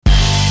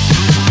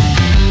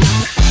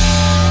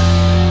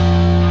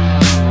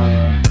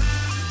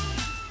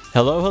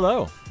Hello,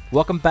 hello.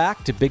 Welcome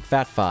back to Big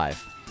Fat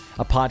 5,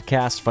 a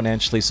podcast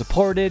financially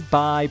supported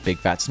by Big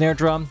Fat Snare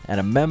Drum and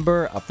a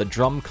member of the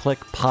Drum Click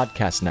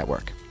Podcast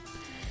Network.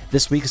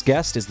 This week's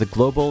guest is the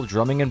global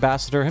drumming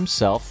ambassador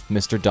himself,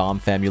 Mr. Dom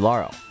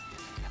Famularo.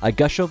 I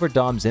gush over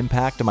Dom's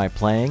impact on my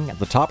playing at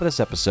the top of this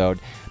episode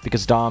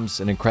because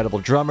Dom's an incredible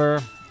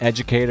drummer,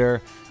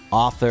 educator,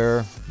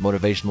 author,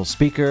 motivational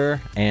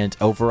speaker, and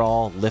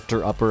overall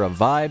lifter-upper of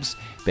vibes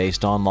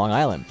based on Long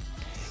Island.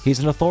 He's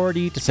an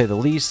authority, to say the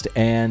least,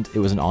 and it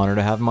was an honor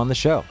to have him on the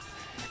show.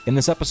 In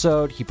this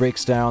episode, he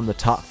breaks down the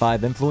top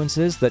 5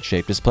 influences that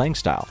shaped his playing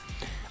style.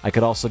 I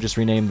could also just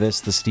rename this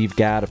the Steve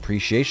Gadd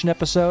Appreciation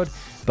episode,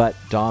 but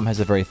Dom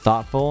has a very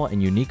thoughtful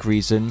and unique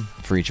reason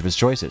for each of his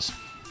choices.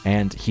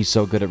 And he's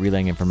so good at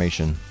relaying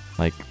information.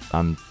 Like,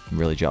 I'm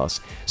really jealous.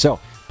 So,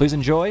 please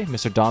enjoy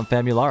Mr. Dom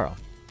Famularo.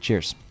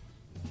 Cheers.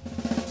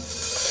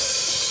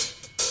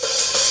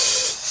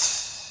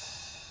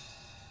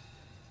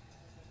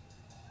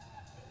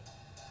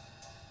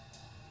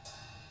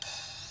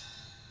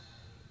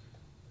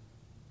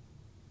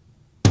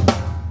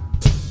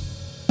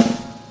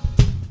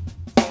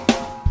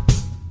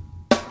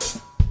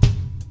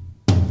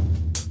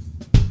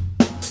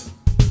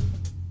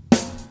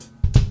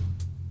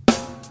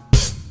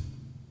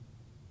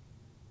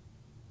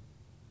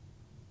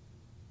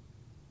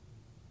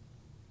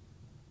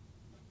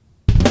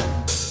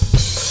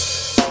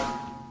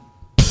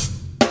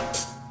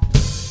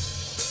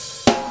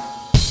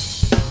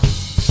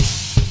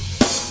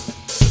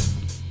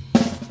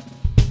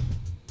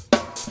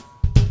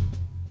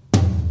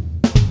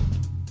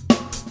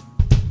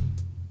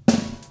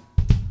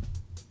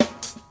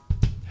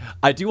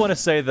 I do want to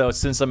say, though,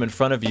 since I'm in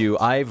front of you,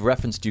 I've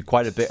referenced you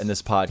quite a bit in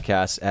this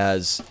podcast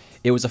as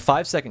it was a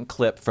 5-second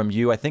clip from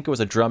you. I think it was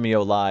a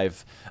Drumeo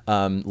Live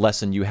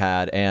lesson you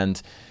had.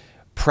 And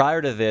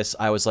prior to this,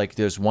 I was like,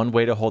 there's one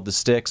way to hold the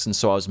sticks. And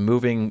so I was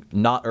moving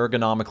not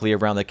ergonomically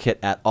around the kit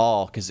at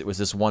all because it was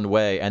this one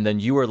way. And then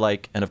you were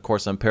like, and of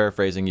course I'm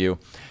paraphrasing you,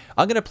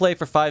 I'm going to play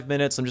for 5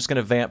 minutes. I'm just going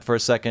to vamp for a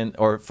second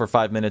or for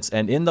 5 minutes.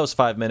 And in those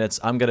 5 minutes,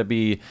 I'm going to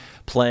be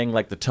playing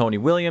like the Tony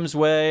Williams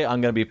way.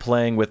 I'm going to be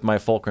playing with my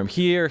fulcrum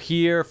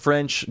here,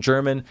 French,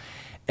 German.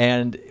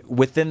 And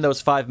within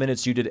those 5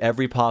 minutes, you did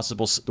every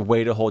possible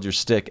way to hold your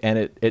stick.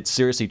 And it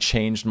seriously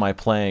changed my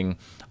playing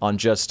on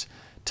just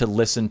to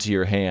listen to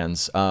your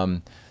hands.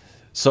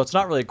 So it's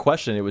not really a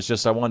question. It was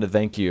just I wanted to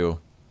thank you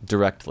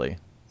directly.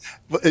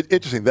 Well,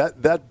 interesting.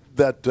 That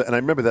and I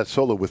remember that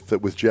solo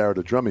with Jared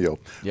at Drumeo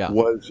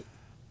was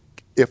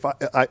if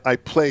I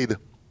played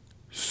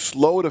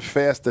slow to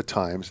fast at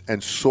times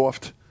and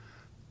soft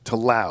to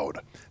loud.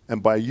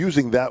 And by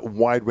using that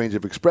wide range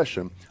of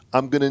expression,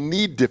 I'm going to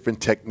need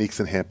different techniques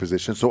and hand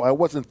positions. So I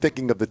wasn't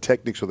thinking of the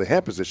techniques or the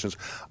hand positions.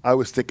 I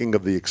was thinking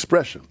of the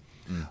expression.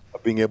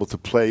 Of being able to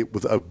play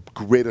with a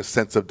greater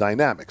sense of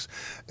dynamics.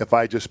 If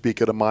I just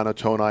speak at a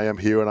monotone, I am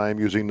here and I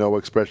am using no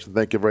expression.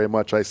 Thank you very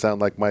much. I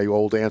sound like my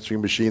old answering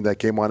machine that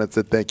came on and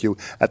said thank you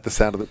at the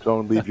sound of the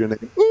tone. Leave your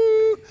name.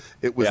 Ooh,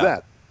 it was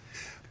that.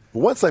 But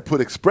once I put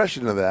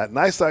expression into that and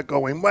I start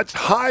going much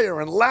higher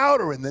and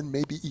louder and then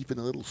maybe even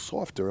a little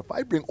softer, if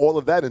I bring all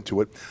of that into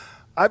it,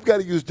 I've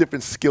got to use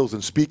different skills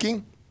in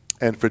speaking.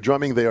 And for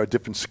drumming, they are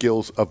different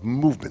skills of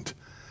movement.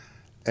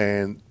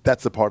 And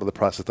that's the part of the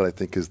process that I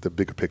think is the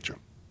bigger picture.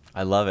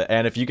 I love it.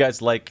 And if you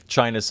guys like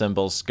China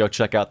cymbals, go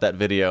check out that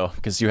video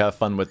because you have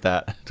fun with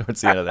that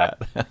towards the end of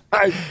that.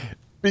 I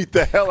beat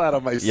the hell out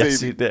of my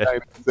Yes, you did.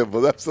 China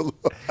cymbals.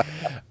 Absolutely.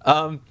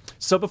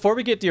 So before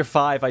we get to your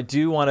 5, I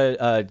do want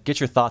to get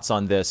your thoughts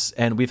on this.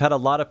 And we've had a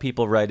lot of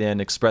people write in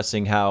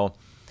expressing how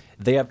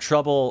they have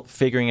trouble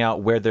figuring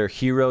out where their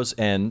heroes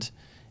end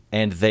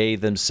and they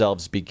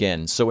themselves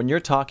begin. So when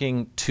you're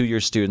talking to your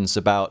students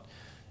about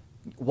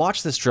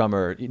watch this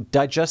drummer,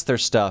 digest their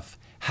stuff,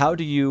 how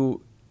do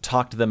you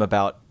talk to them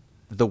about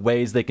the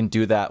ways they can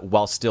do that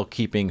while still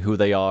keeping who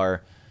they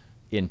are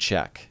in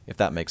check, if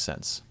that makes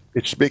sense?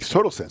 It makes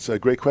total sense. A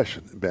great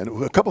question, Ben.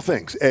 A couple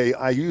things.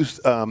 I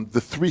used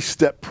the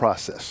 3-step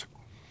process.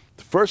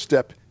 The first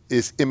step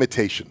is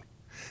imitation.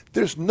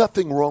 There's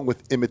nothing wrong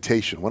with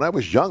imitation. When I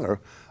was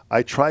younger,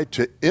 I tried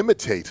to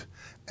imitate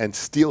and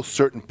steal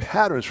certain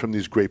patterns from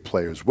these great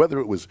players, whether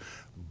it was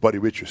Buddy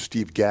Rich or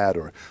Steve Gadd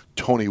or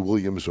Tony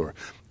Williams or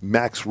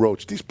Max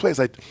Roach. These players,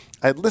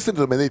 I'd listen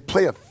to them and they'd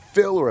play a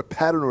fill or a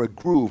pattern or a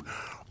groove,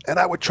 and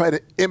I would try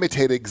to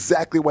imitate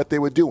exactly what they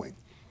were doing.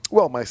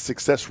 Well, my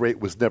success rate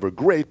was never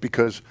great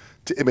because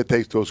to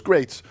imitate those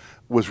greats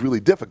was really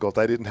difficult.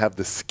 I didn't have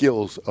the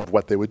skills of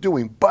what they were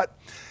doing, but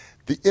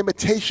the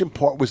imitation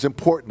part was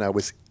important. I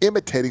was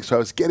imitating, so I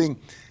was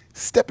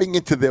stepping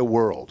into their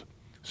world.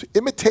 So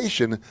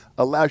imitation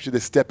allows you to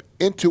step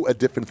into a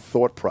different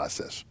thought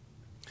process.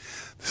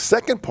 The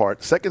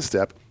second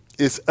step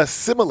is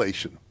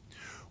assimilation.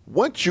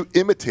 Once you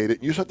imitate it,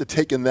 and you start to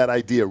take in that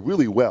idea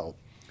really well,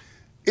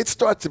 it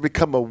starts to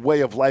become a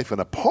way of life and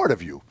a part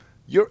of you.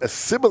 You're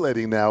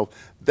assimilating now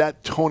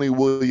that Tony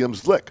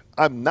Williams lick.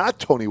 I'm not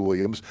Tony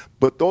Williams,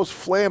 but those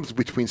flams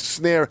between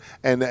snare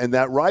and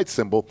that ride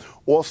cymbal,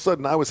 all of a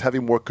sudden I was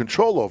having more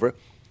control over.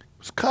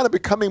 was kind of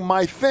becoming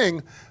my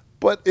thing,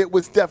 but it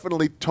was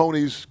definitely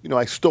Tony's,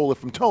 I stole it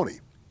from Tony.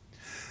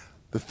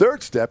 The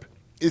third step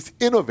is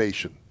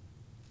innovation.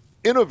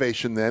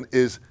 Innovation then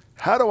is,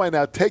 how do I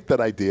now take that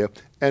idea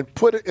and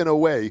put it in a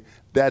way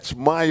that's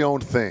my own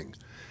thing,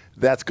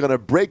 that's going to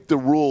break the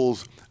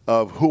rules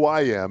of who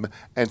I am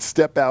and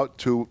step out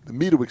to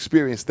me to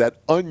experience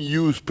that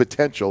unused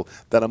potential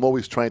that I'm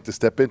always trying to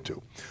step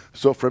into.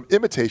 So from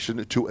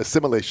imitation to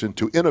assimilation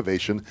to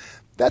innovation,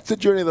 that's a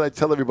journey that I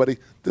tell everybody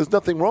there's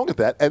nothing wrong with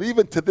that. And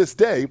even to this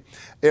day,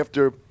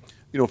 after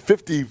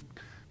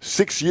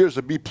 56 years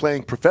of me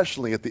playing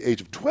professionally at the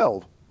age of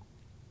 12,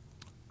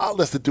 I'll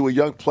listen to a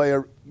young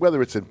player,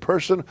 whether it's in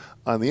person,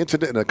 on the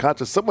internet, in a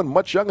concert, someone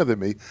much younger than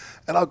me,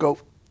 and I'll go,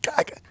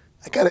 I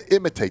got to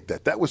imitate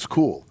that. That was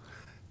cool.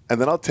 And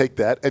then I'll take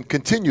that and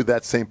continue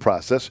that same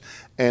process.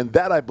 And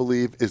that, I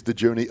believe, is the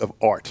journey of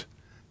art.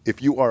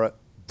 If you are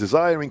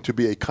desiring to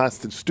be a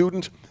constant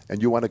student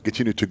and you want to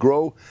continue to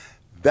grow,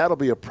 that'll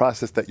be a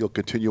process that you'll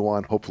continue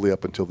on, hopefully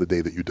up until the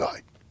day that you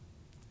die.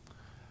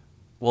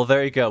 Well,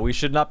 there you go. We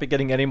should not be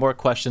getting any more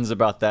questions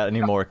about that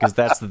anymore, because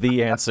that's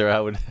the answer,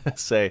 I would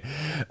say.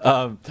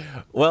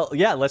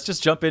 Let's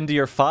just jump into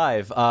your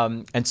 5.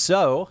 And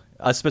so,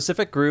 a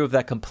specific groove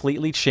that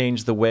completely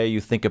changed the way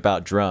you think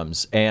about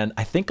drums. And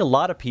I think a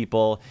lot of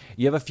people,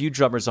 you have a few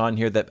drummers on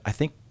here that I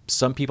think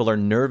some people are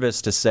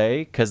nervous to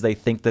say because they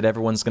think that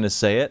everyone's going to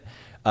say it.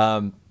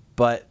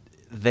 But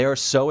they're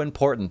so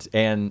important.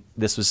 And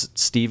this was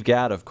Steve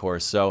Gadd, of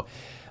course. So,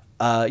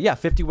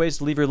 50 Ways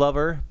to Leave Your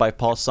Lover by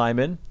Paul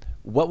Simon.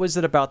 What was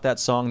it about that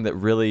song that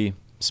really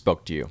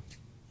spoke to you?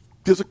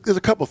 There's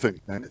a couple things,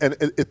 man. And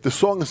the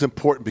song is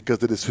important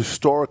because it is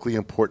historically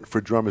important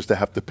for drummers to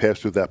have to pass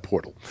through that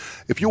portal.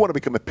 If you want to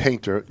become a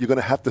painter, you're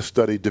going to have to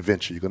study Da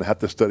Vinci. You're going to have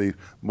to study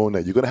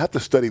Monet. You're going to have to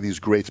study these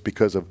greats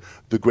because of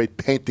the great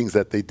paintings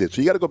that they did.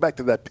 So you got to go back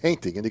to that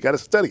painting and you got to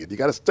study it. You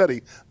got to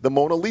study the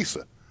Mona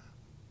Lisa.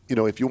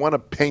 If you want to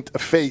paint a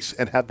face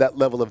and have that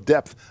level of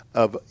depth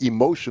of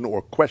emotion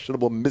or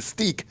questionable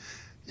mystique,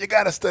 you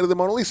got to study the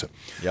Mona Lisa.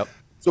 Yep.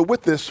 So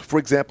with this, for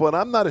example, and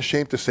I'm not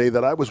ashamed to say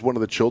that I was one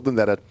of the children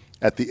that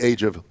at the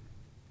age of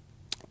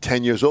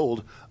 10 years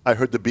old, I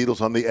heard the Beatles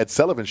on the Ed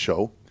Sullivan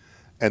Show,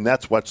 and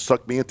that's what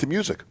sucked me into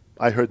music.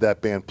 I heard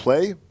that band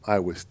play. I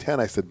was 10.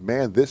 I said,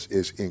 man, this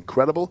is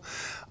incredible.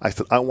 I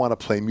said, I want to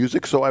play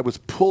music. So I was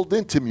pulled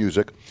into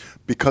music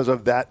because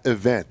of that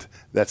event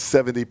that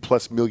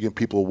 70-plus million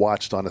people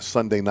watched on a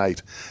Sunday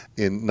night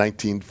in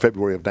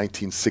February of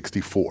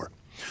 1964.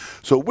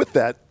 So with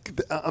that,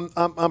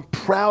 I'm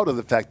proud of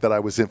the fact that I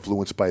was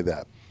influenced by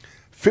that.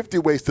 50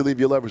 Ways to Leave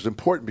Your Lover is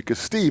important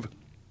because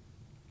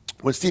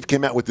when Steve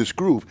came out with this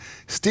groove,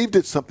 Steve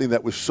did something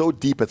that was so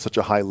deep at such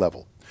a high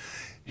level.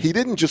 He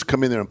didn't just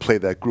come in there and play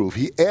that groove.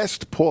 He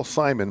asked Paul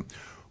Simon,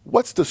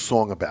 what's the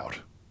song about?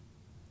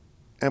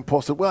 And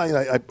Paul said,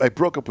 well, I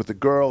broke up with a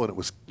girl, and it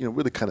was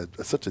really kind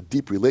of such a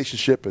deep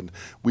relationship, and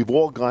we've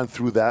all gone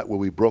through that where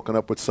we've broken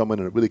up with someone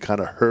and it really kind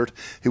of hurt.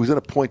 He was in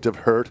a point of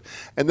hurt.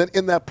 And then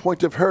in that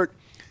point of hurt,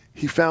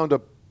 he found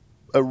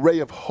a ray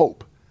of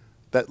hope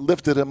that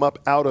lifted him up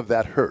out of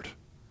that hurt.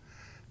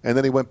 And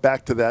then he went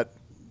back to that,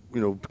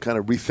 kind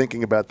of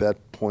rethinking about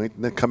that point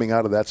and then coming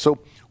out of that. So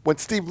when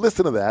Steve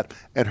listened to that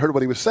and heard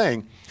what he was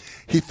saying,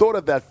 he thought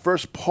of that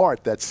first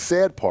part, that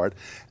sad part,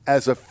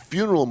 as a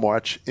funeral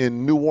march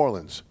in New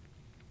Orleans,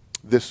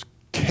 this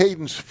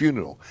cadence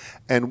funeral.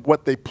 And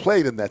what they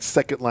played in that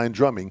second line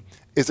drumming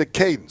is a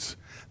cadence.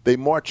 They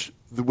march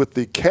with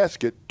the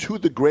casket to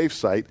the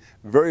gravesite,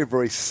 very,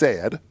 very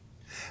sad.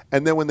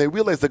 And then when they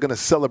realize they're going to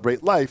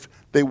celebrate life,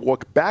 they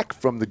walk back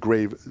from the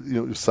grave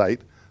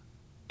site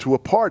to a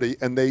party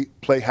and they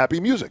play happy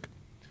music.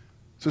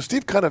 So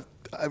Steve kind of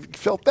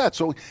felt that.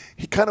 So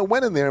he kind of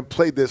went in there and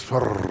played this. He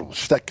played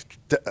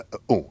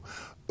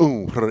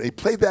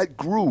that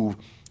groove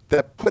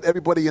that put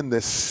everybody in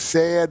this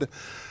sad,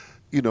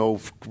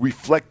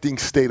 reflecting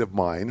state of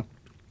mind.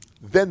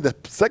 Then the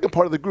second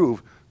part of the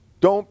groove,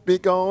 don't be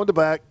going to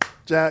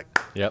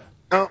blackjack. Yep.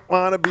 Don't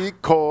want to be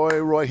coy,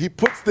 Roy. He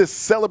puts this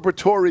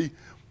celebratory,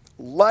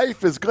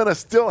 life is going to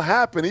still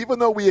happen. Even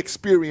though we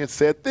experience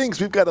sad things,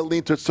 we've got to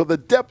lean to it. So the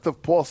depth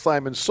of Paul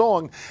Simon's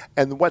song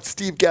and what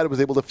Steve Gadd was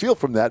able to feel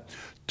from that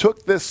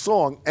took this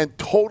song and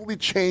totally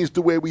changed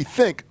the way we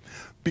think,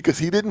 because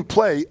he didn't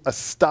play a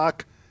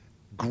stock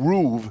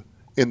groove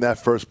in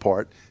that first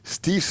part.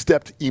 Steve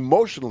stepped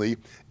emotionally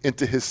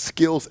into his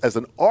skills as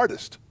an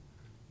artist,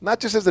 not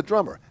just as a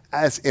drummer,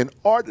 as an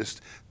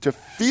artist, to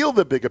feel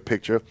the bigger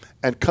picture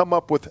and come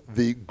up with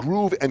the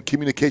groove and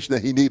communication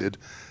that he needed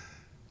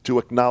to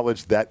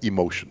acknowledge that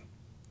emotion.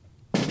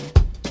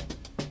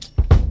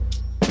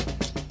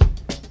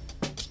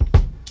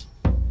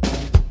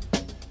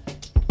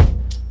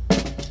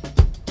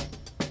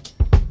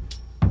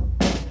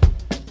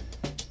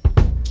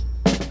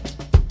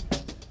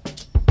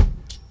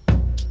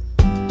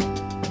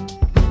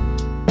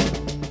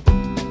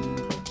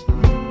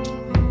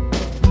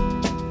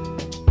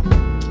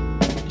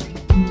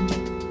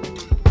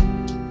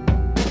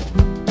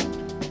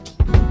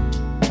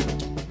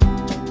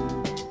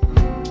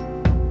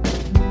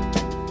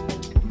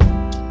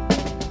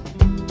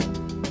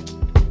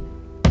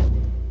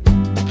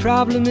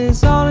 problem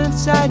is all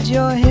inside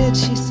your head,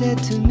 she said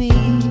to me.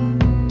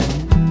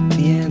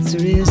 The answer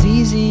is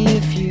easy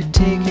if you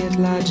take it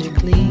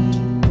logically.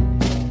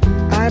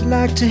 I'd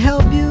like to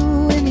help you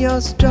in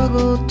your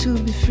struggle to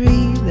be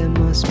free. There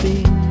must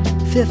be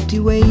 50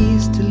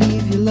 ways to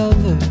leave your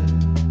lover.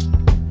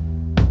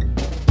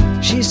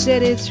 She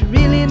said it's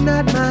really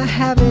not my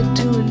habit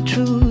to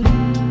intrude.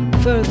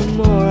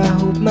 Furthermore, I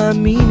hope my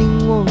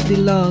meaning won't be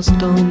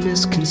lost or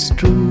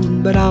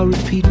misconstrued. But I'll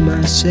repeat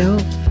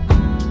myself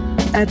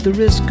at the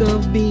risk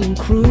of being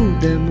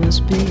crude. There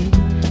must be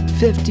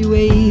 50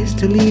 ways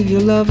to leave your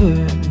lover.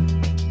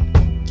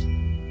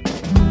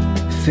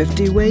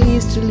 50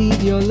 ways to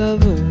leave your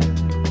lover.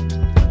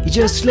 You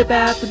just slip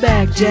out the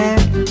back, Jack.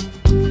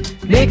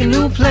 Make a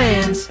new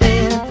plan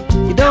instead.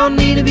 You don't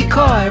need to be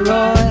coy,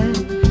 Roy.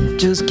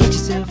 Just get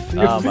yourself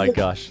free. Oh my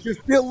gosh! You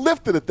feel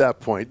lifted at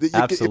that point.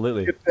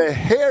 Absolutely. If the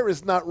hair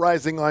is not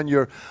rising on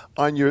your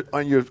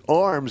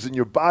arms and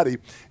your body,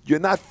 you're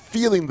not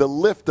feeling the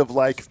lift of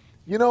like,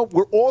 you know,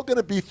 we're all going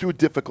to be through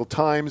difficult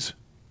times.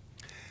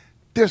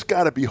 There's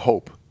got to be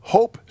hope.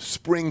 Hope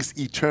springs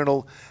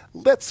eternal.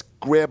 Let's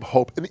grab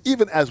hope. And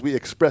even as we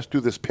express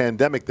through this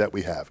pandemic that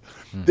we have,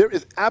 there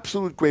is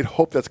absolute great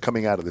hope that's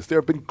coming out of this. There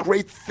have been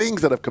great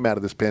things that have come out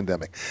of this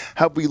pandemic.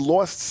 Have we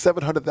lost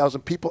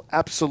 700,000 people?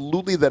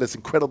 Absolutely. That is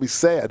incredibly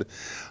sad.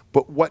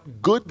 But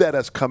what good that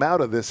has come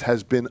out of this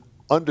has been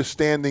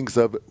understandings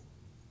of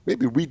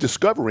maybe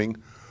rediscovering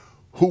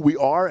who we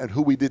are and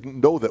who we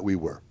didn't know that we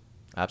were.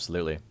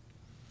 Absolutely.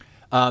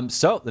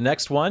 So the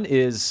next one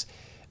is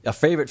a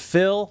favorite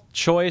Phil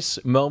choice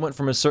moment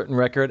from a certain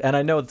record. And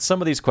I know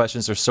some of these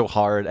questions are so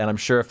hard, and I'm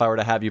sure if I were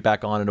to have you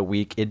back on in a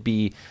week, it'd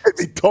be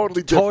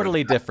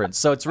totally different.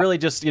 So it's really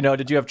just, you know,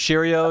 did you have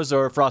Cheerios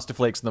or Frosted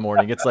Flakes in the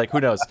morning? It's like,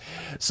 who knows?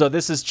 So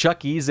this is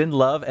Chuck E's In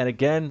Love, and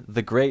again,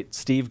 the great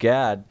Steve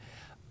Gadd.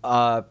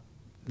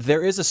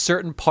 There is a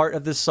certain part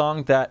of this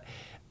song that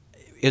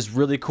is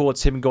really cool.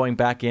 It's him going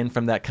back in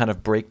from that kind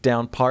of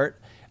breakdown part.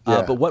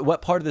 Yeah. But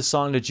what part of the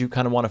song did you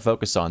kind of want to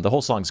focus on? The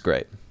whole song's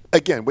great.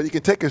 Again, what you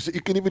can take is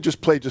you can even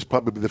just play just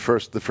probably the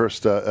first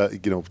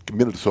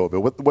minute or so of it.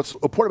 What's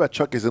important about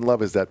Chuck Is In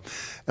Love is that,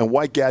 and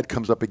why Gadd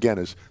comes up again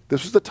is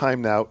this was the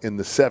time now in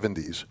the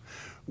 70s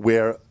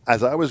where,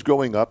 as I was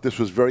growing up, this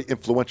was very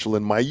influential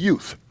in my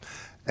youth.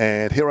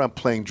 And here I'm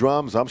playing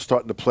drums. I'm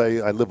starting to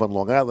play. I live on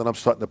Long Island. I'm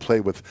starting to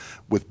play with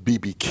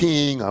B.B.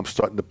 King. I'm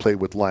starting to play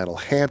with Lionel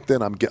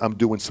Hampton. I'm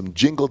doing some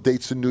jingle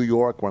dates in New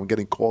York where I'm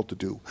getting called to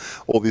do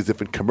all these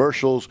different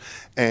commercials.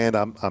 And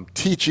I'm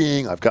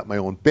teaching. I've got my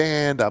own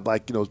band. I'm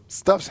like,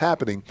 stuff's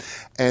happening.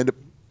 And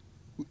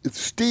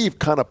Steve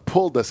kind of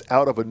pulled us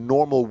out of a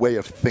normal way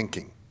of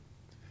thinking.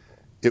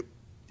 It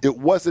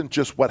wasn't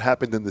just what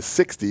happened in the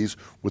 60s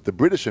with the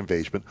British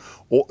invasion.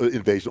 All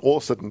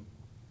of a sudden,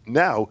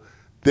 now,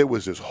 there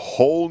was this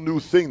whole new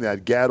thing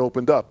that Gadd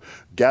opened up.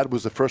 Gadd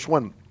was the first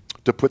one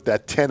to put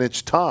that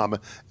 10-inch tom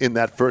in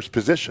that first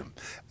position.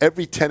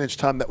 Every 10-inch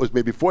tom that was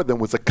made before then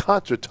was a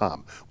concert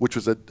tom, which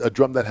was a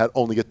drum that had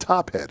only a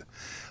top head.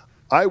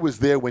 I was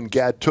there when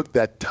Gadd took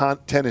that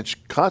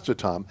 10-inch concert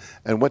tom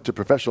and went to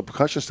Professional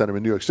Percussion Center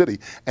in New York City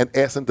and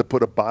asked them to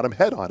put a bottom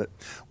head on it,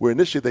 where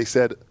initially they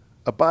said,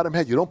 a bottom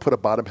head, you don't put a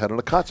bottom head on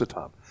a concert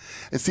tom.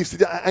 And Steve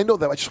said, I know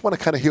that, I just want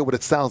to kind of hear what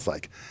it sounds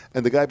like.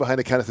 And the guy behind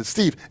the counter said,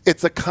 Steve,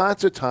 it's a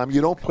concert tom,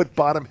 you don't put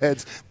bottom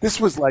heads.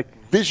 This was like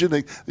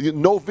visioning,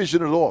 no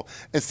vision at all.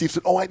 And Steve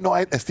said, I know,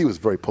 and Steve was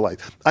very polite.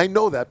 I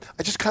know that,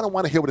 I just kind of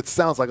want to hear what it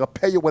sounds like. I'll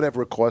pay you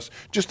whatever it costs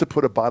just to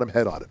put a bottom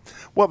head on it.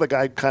 Well, the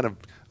guy kind of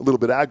a little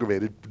bit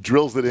aggravated,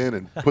 drills it in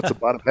and puts a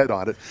bottom head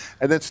on it.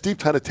 And then Steve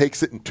kind of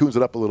takes it and tunes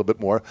it up a little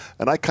bit more.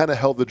 And I kind of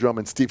held the drum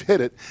and Steve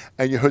hit it,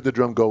 and you heard the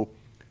drum go,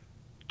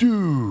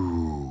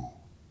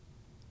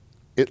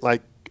 it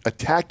like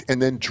attacked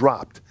and then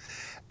dropped.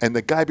 And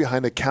the guy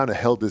behind the counter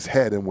held his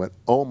head and went,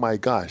 oh my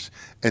gosh.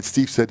 And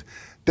Steve said,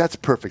 that's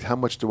perfect. How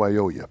much do I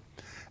owe you?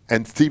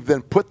 And Steve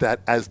then put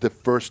that as the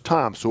first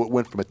tom. So it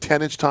went from a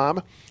 10-inch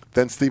tom,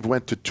 then Steve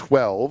went to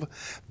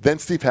 12. Then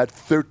Steve had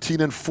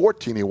 13 and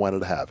 14 he wanted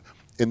to have.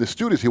 In the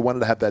studios, he wanted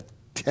to have that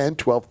 10,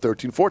 12,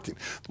 13, 14.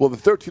 Well, the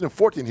 13 and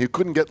 14, he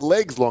couldn't get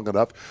legs long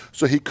enough,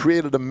 so he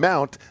created a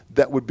mount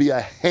that would be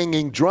a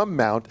hanging drum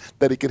mount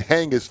that he could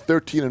hang his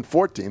 13 and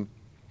 14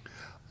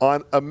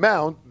 on a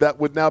mount that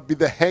would now be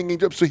the hanging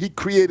drum. So he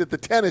created the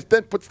 10-inch,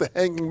 then puts the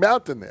hanging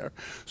mount in there.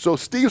 So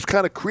Steve's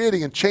kind of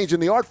creating and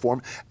changing the art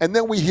form, and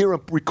then we hear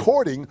him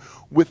recording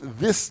with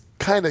this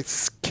kind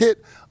of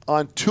kit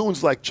on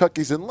tunes like Chuck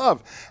E's In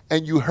Love.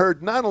 And you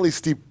heard not only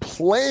Steve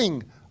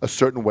playing a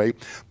certain way,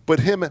 but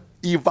him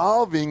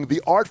evolving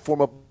the art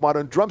form of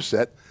modern drum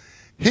set.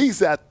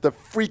 He's at the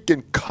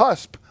freaking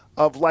cusp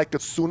of like a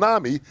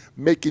tsunami,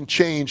 making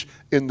change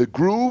in the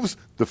grooves,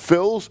 the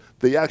fills,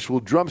 the actual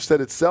drum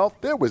set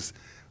itself. There was,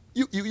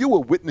 you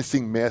were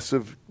witnessing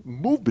massive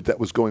movement that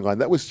was going on.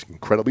 That was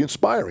incredibly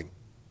inspiring.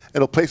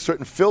 And he'll play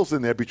certain fills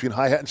in there between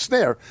hi-hat and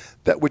snare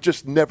that were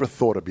just never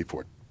thought of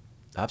before.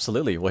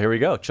 Absolutely. Well, here we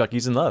go. Chuck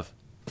E's In Love.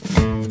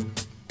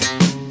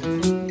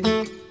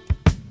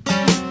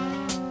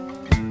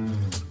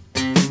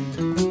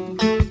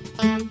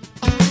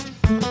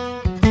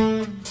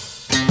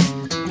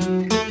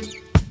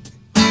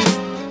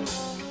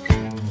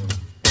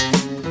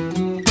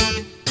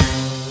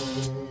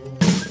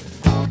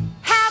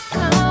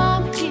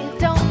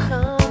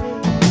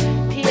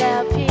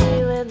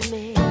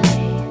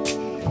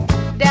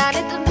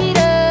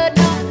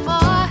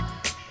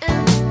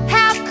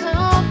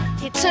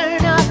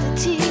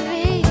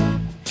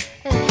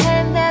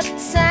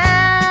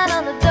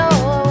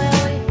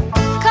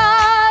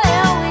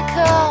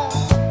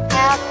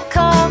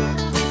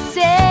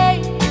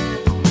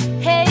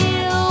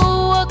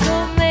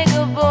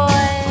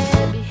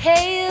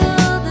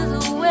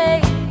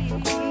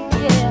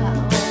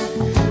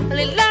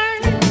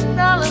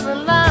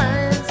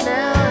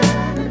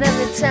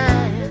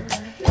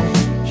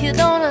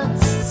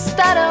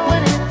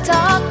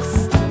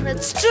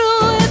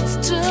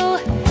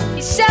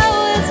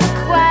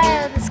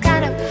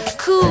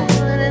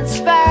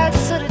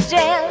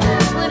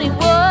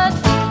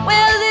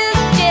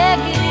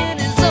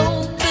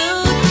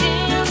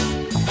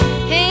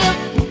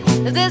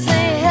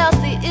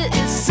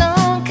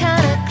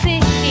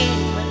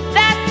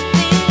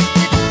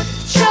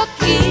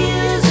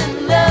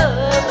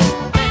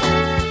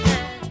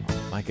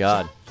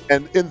 God.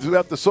 And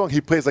throughout the song,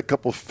 he plays a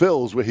couple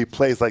fills where he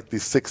plays like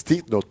these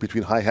 16th notes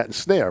between hi-hat and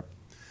snare.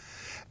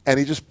 And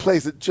he just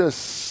plays it just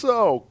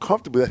so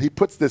comfortably that he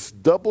puts this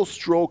double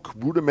stroke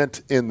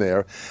rudiment in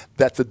there.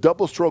 That's a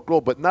double stroke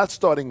roll, but not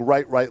starting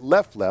right, right,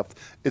 left, left.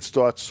 It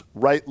starts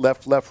right,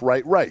 left, left,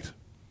 right, right.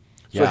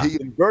 Yeah. So he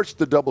inverts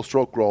the double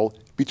stroke roll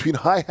between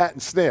hi-hat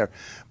and snare.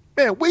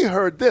 Man, we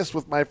heard this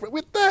with my friend.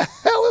 What the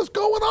hell is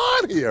going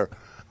on here?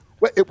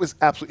 Well, it was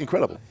absolutely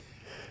incredible.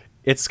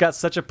 It's got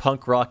such a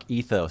punk rock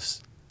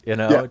ethos, you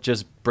know,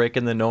 just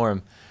breaking the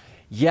norm.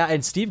 Yeah,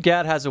 and Steve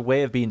Gadd has a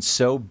way of being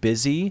so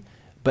busy,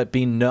 but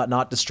being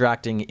not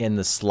distracting in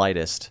the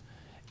slightest.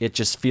 It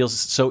just feels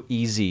so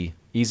easy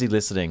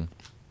listening.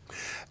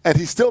 And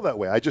he's still that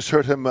way. I just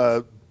heard him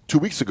 2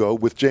 weeks ago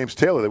with James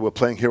Taylor. They were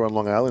playing here on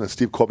Long Island, and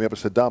Steve called me up and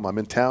said, Dom, I'm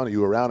in town. Are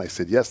you around? I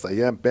said, yes, I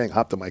am. Bang,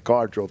 hopped in my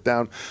car, drove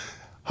down,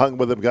 hung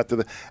with him, got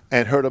to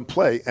and heard him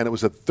play. And it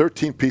was a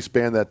 13-piece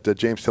band that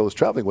James Taylor's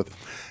traveling with.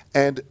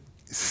 And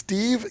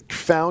Steve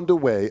found a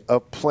way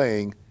of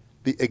playing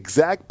the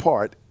exact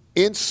part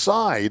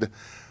inside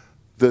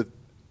the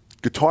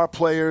guitar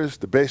players,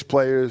 the bass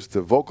players,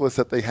 the vocalists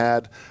that they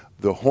had,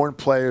 the horn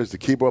players, the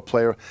keyboard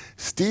player.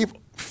 Steve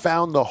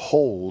found the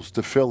holes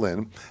to fill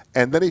in,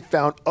 and then he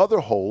found other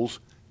holes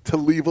to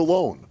leave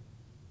alone.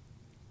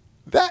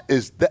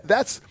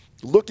 That's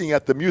looking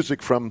at the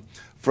music from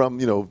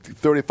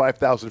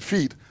 35,000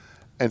 feet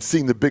and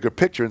seeing the bigger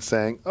picture and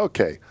saying,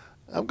 okay,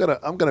 I'm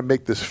gonna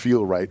make this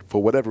feel right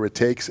for whatever it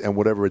takes and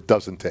whatever it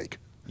doesn't take.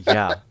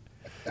 Yeah.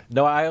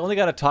 No, I only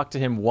got to talk to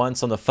him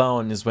once on the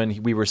phone is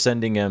when we were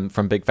sending him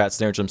from Big Fat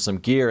Snare Drum some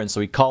gear. And so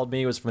he called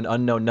me. It was from an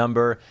unknown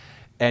number.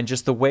 And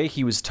just the way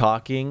he was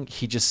talking,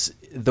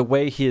 the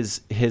way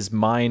his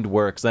mind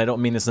works, and I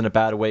don't mean this in a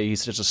bad way,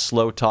 he's just a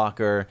slow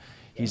talker.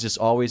 He's just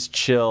always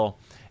chill.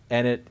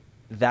 And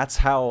that's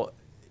how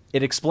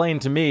it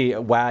explained to me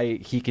why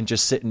he can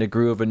just sit in a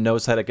groove and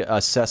knows how to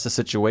assess a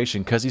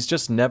situation, because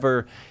he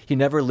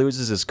never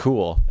loses his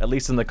cool, at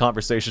least in the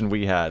conversation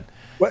we had.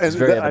 Well, it's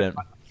very evident.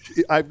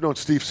 I've known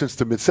Steve since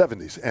the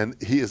mid-'70s,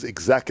 and he is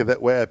exactly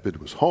that way. I've been to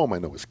his home. I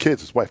know his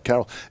kids, his wife,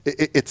 Carol.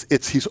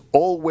 He's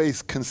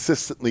always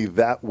consistently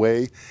that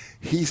way.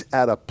 He's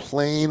at a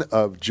plane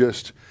of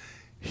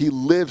he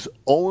lives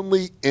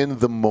only in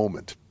the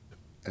moment.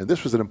 And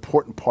this was an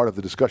important part of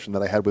the discussion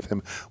that I had with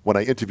him when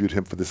I interviewed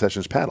him for the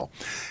Sessions panel.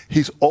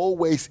 He's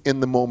always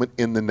in the moment,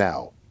 in the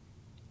now.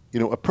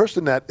 A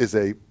person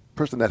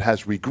that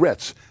has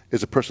regrets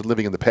is a person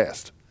living in the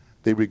past.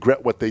 They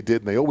regret what they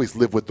did, and they always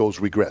live with those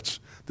regrets.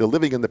 They're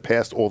living in the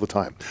past all the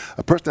time.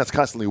 A person that's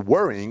constantly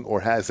worrying or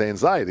has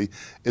anxiety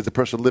is a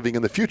person living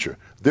in the future.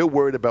 They're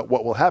worried about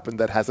what will happen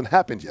that hasn't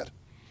happened yet.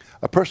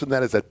 A person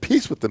that is at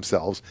peace with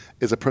themselves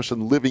is a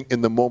person living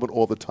in the moment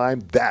all the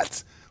time.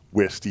 That's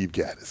where Steve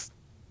Gadd is.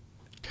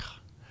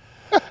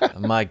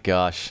 My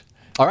gosh.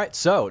 All right,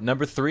 so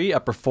number 3, a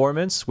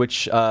performance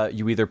which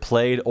you either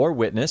played or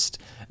witnessed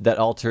that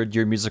altered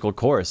your musical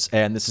course.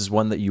 And this is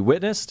one that you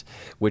witnessed,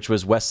 which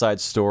was West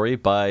Side Story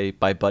by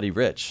Buddy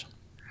Rich.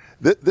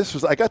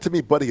 I got to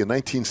meet Buddy in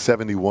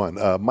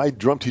 1971. My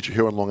drum teacher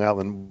here on Long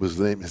Island, his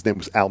name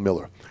was Al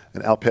Miller.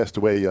 And Al passed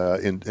away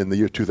in the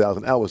year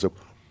 2000. Al was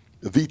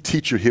the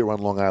teacher here on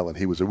Long Island.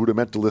 He was a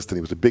rudimentalist, and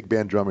he was a big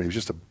band drummer. He was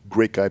just a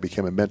great guy,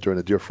 became a mentor and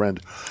a dear friend.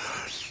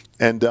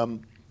 And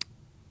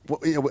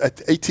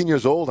at 18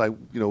 years old,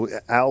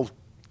 Al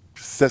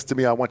says to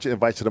me, I want you to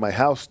invite you to my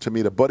house to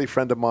meet a buddy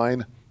friend of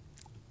mine.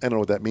 I don't know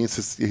what that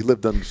means. He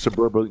lived on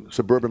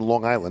suburban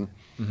Long Island.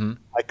 Mm-hmm.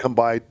 I come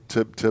by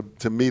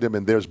to meet him,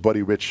 and there's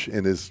Buddy Rich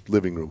in his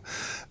living room.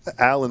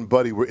 Al and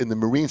Buddy were in the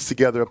Marines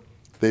together.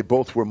 They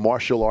both were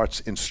martial arts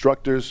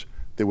instructors.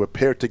 They were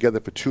paired together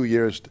for 2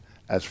 years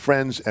as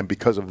friends, and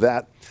because of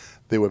that,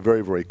 they were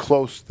very, very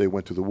close. They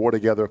went to the war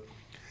together.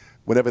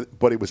 Whenever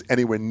Buddy was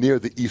anywhere near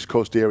the East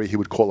Coast area, he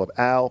would call up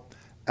Al.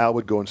 Al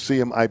would go and see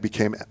him. I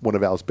became one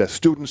of Al's best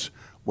students.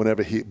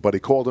 Whenever Buddy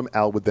called him,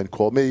 Al would then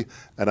call me,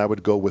 and I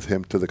would go with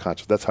him to the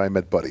concert. That's how I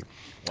met Buddy.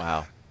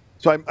 Wow.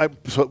 So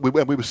we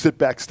would sit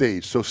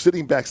backstage. So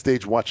sitting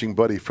backstage watching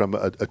Buddy from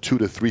a 2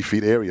 to 3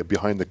 feet area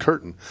behind the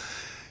curtain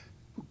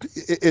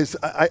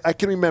I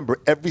can remember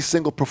every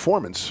single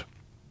performance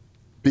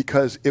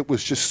because it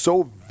was just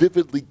so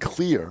vividly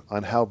clear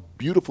on how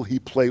beautiful he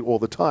played all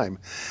the time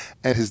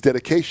and his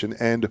dedication.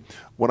 And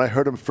when I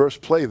heard him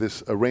first play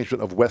this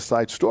arrangement of West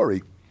Side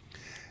Story,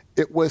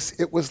 it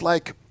was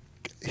like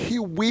he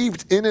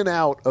weaved in and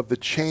out of the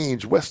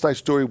change. West Side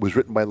Story was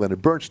written by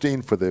Leonard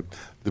Bernstein for the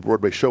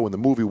Broadway show and the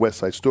movie West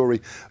Side Story.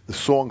 The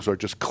songs are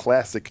just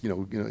classic,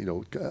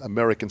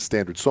 American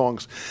standard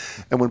songs.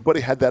 And when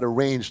Buddy had that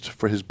arranged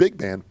for his big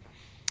band,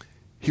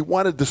 he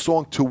wanted the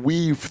song to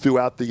weave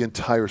throughout the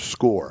entire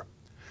score.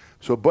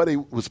 So Buddy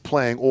was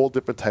playing all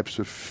different types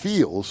of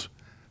feels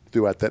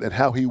throughout that, and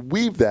how he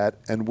weaved that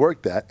and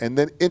worked that, and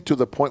then into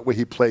the point where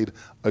he played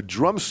a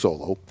drum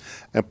solo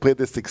and played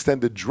this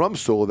extended drum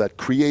solo that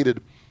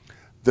created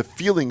the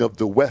feeling of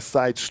the West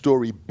Side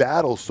Story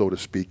battle, so to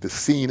speak, the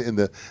scene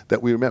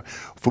that we remember.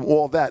 From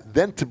all that,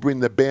 then to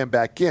bring the band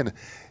back in,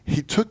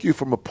 he took you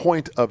from a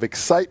point of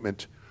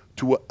excitement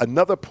to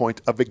another point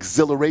of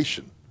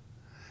exhilaration.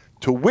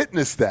 To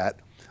witness that,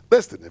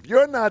 listen, if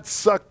you're not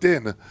sucked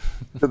in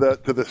to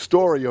the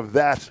story of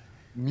that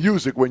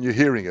music when you're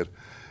hearing it,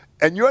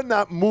 and you're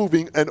not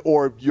moving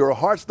or your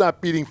heart's not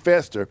beating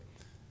faster,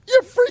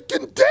 you're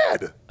freaking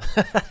dead.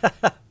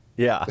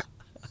 Yeah.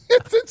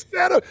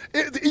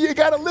 You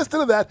got to listen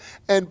to that.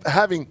 And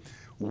having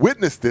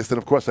witnessed this, and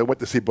of course I went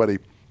to see Buddy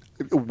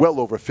well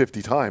over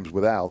 50 times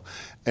with Al,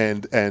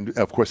 and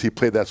of course he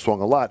played that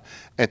song a lot,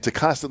 and to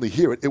constantly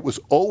hear it, it was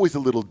always a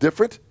little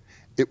different,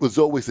 it was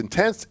always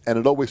intense, and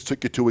it always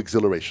took you to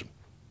exhilaration.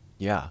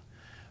 Yeah.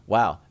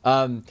 Wow.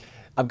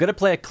 I'm going to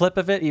play a clip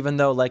of it, even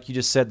though, like you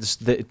just said,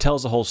 it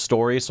tells the whole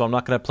story, so I'm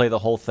not going to play the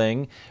whole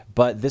thing,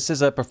 but this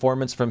is a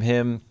performance from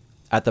him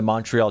at the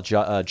Montreal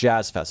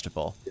Jazz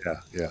Festival.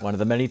 Yeah. One of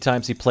the many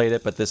times he played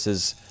it, but this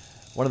is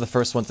one of the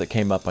first ones that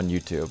came up on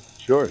YouTube.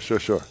 Sure.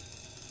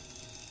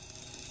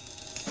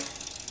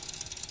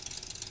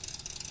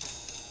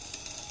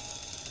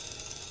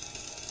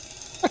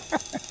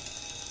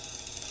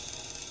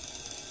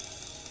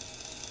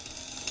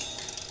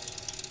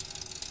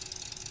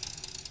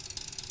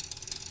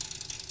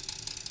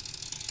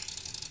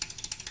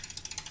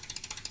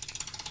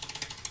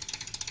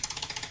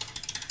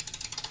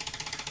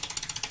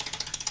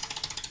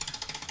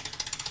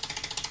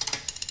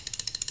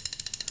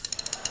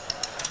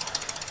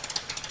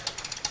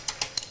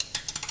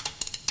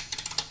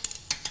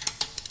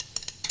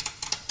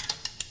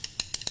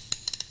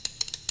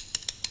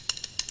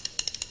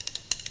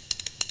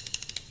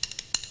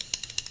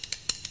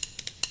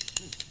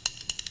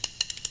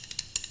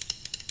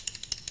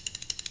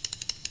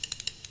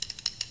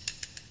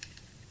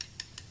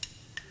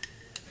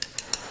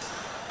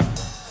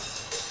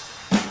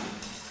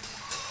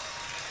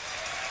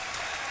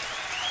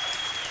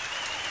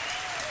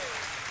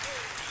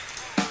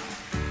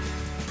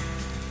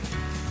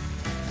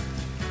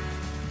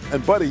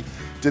 And Buddy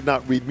did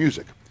not read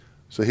music.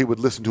 So he would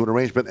listen to an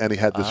arrangement, and he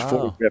had this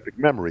photographic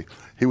memory.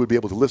 He would be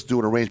able to listen to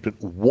an arrangement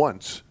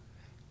once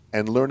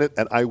and learn it,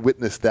 and I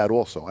witnessed that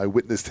also. I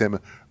witnessed him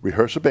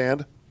rehearse a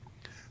band.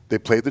 They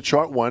played the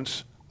chart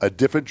once. A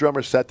different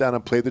drummer sat down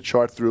and played the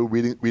chart through,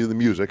 reading the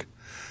music.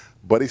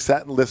 Buddy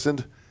sat and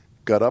listened,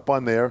 got up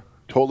on there,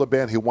 told the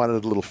band he wanted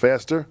it a little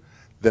faster,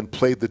 then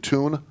played the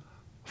tune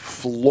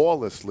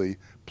flawlessly,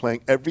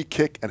 playing every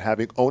kick and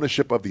having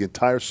ownership of the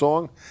entire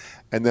song.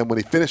 And then when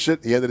he finished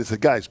it, he ended and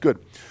said, guys, good.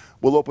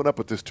 We'll open up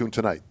with this tune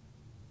tonight.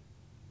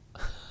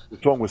 The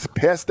song was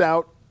passed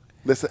out.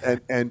 Listen,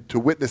 and to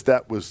witness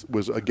that was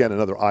again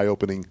another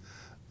eye-opening,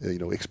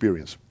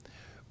 experience.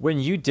 When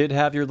you did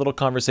have your little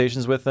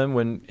conversations with him,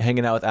 when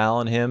hanging out with Al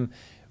and him,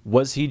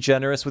 was he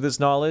generous with his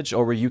knowledge,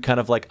 or were you kind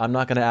of like, I'm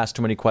not going to ask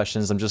too many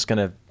questions, I'm just going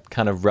to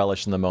kind of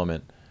relish in the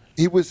moment?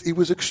 He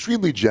was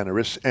extremely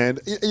generous, and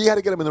you had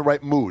to get him in the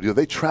right mood.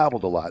 They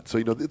traveled a lot,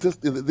 so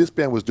this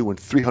band was doing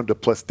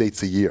 300+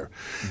 dates a year,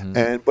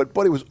 but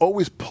Buddy was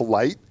always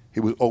polite. He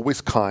was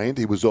always kind.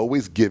 He was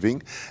always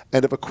giving,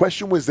 and if a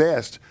question was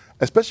asked,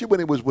 especially when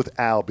it was with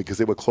Al because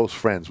they were close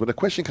friends, when a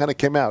question kind of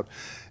came out,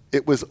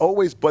 it was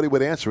always Buddy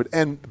would answer it.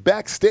 And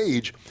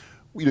backstage,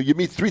 you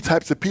meet three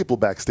types of people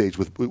backstage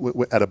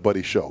at a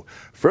Buddy show.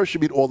 First,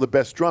 you meet all the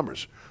best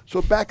drummers.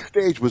 So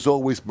backstage was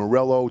always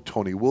Morello,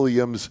 Tony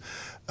Williams,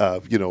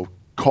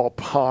 Carl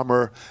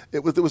Palmer.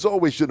 There was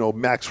always,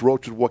 Max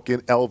Roach would walk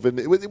in, Elvin.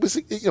 It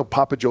was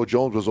Papa Joe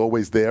Jones was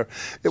always there.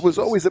 It was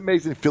always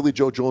amazing. Philly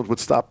Joe Jones would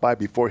stop by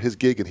before his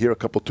gig and hear a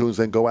couple tunes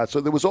and go out.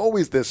 So there was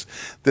always this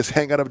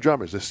hangout of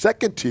drummers. The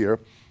second tier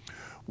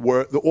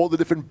were all the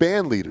different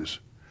band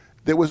leaders.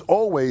 There was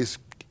always,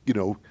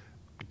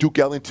 Duke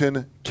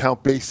Ellington,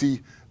 Count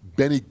Basie,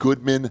 Benny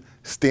Goodman,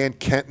 Stan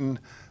Kenton,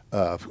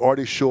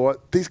 Artie Shaw.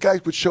 These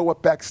guys would show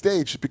up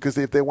backstage because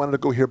if they wanted to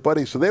go hear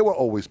Buddy, so they were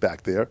always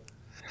back there.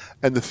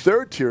 And the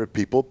third tier of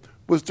people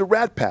was the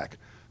Rat Pack,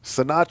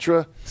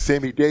 Sinatra,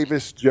 Sammy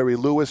Davis, Jerry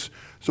Lewis.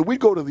 So we'd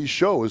go to these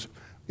shows,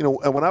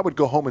 and when I would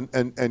go home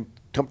and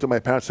come to my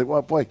parents and say,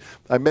 well, boy,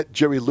 I met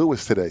Jerry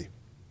Lewis today.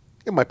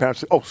 And my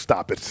parents say, oh,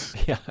 stop it.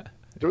 Yeah.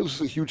 Jerry Lewis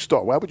is a huge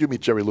star. Why would you meet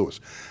Jerry Lewis?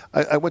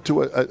 I went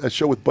to a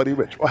show with Buddy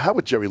Rich. Well, how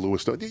would Jerry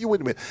Lewis know? You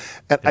wouldn't meet.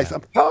 And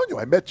I'm telling you,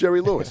 I met Jerry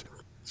Lewis.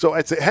 So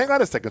I'd say, hang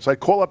on a second. So I'd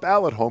call up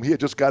Al at home. He had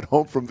just got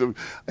home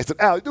I said,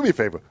 Al, do me a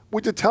favor.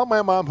 Would you tell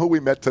my mom who we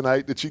met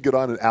tonight? Did she get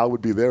on? And Al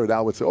would be there. And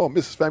Al would say, oh,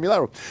 Mrs.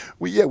 Famularo.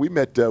 We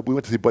met. We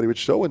went to see Buddy Rich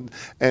show.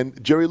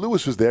 And Jerry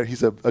Lewis was there.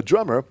 He's a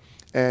drummer.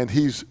 And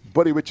he's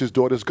Buddy Rich's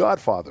daughter's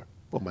godfather.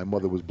 Well, my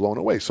mother was blown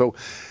away. So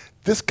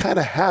this kind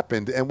of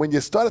happened. And when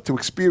you started to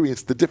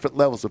experience the different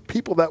levels of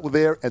people that were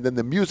there and then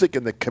the music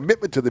and the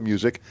commitment to the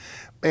music,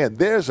 man,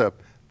 there's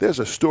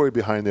a story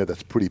behind there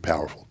that's pretty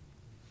powerful.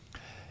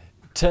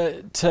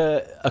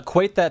 To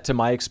equate that to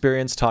my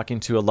experience talking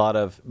to a lot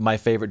of my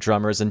favorite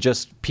drummers and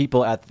just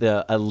people at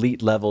the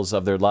elite levels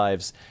of their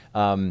lives,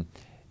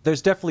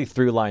 there's definitely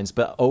through lines,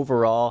 but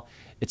overall,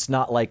 it's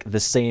not like the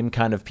same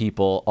kind of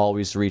people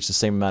always reach the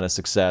same amount of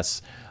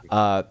success.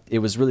 It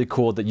was really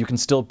cool that you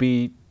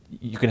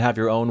can have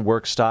your own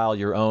work style,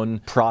 your own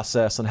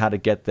process on how to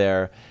get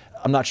there.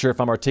 I'm not sure if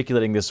I'm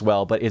articulating this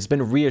well, but it's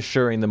been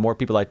reassuring the more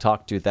people I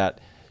talk to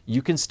that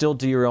you can still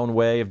do your own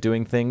way of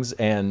doing things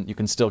and you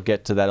can still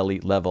get to that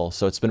elite level.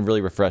 So it's been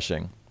really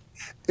refreshing.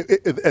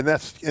 And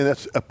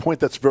that's a point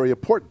that's very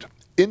important.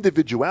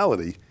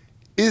 Individuality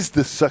is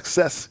the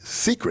success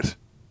secret.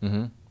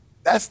 Mm-hmm.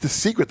 That's the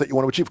secret that you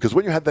want to achieve, because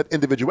when you have that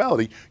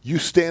individuality, you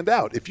stand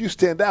out. If you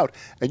stand out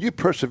and you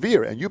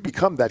persevere and you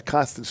become that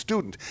constant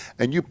student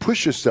and you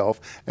push yourself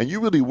and you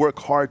really work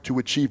hard to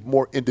achieve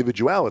more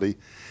individuality,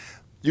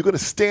 you're going to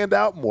stand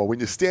out more. When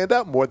you stand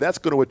out more, that's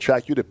going to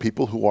attract you to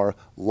people who are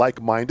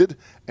like-minded,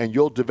 and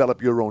you'll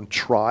develop your own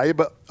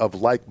tribe of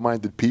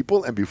like-minded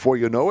people, and before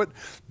you know it,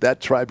 that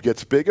tribe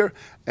gets bigger,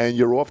 and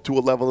you're off to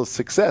a level of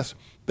success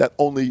that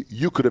only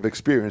you could have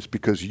experienced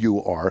because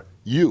you are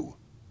you.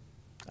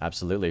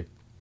 Absolutely.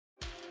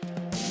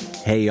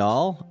 Hey,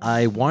 y'all.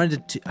 I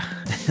wanted to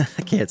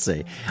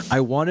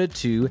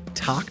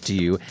talk to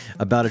you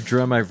about a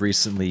drum I've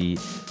recently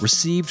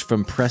received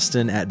from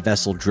Preston at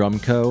Vessel Drum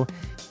Co.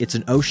 It's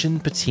an ocean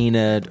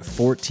patinaed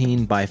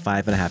 14 by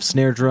 5.5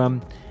 snare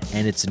drum,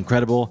 and it's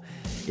incredible.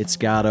 It's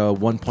got a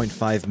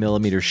 1.5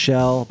 millimeter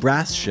shell,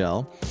 brass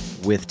shell,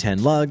 with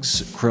 10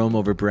 lugs, chrome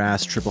over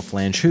brass triple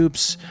flange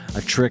hoops,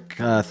 a trick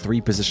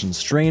 3-position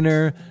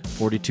strainer,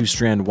 42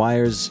 strand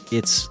wires.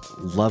 It's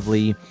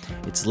lovely,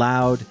 it's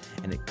loud,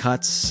 and it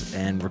cuts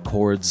and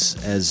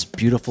records as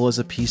beautiful as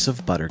a piece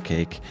of butter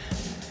cake.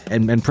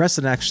 And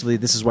Preston, actually,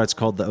 this is why it's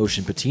called the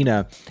ocean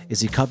patina,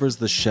 is he covers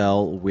the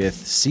shell with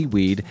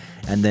seaweed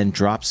and then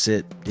drops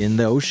it in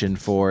the ocean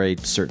for a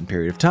certain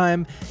period of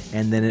time,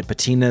 and then it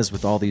patinas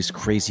with all these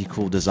crazy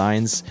cool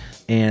designs.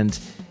 And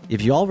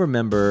if you all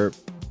remember,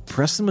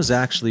 Preston was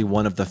actually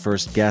one of the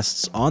first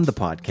guests on the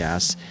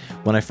podcast.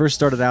 When I first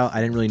started out,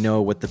 I didn't really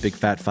know what the Big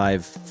Fat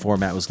Five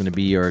format was going to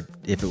be, or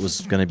if it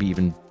was going to be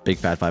even Big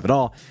Fat Five at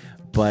all.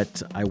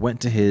 But I went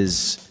to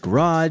his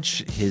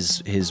garage,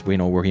 his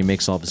where he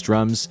makes all of his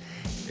drums.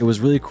 It was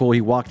really cool.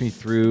 He walked me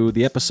through.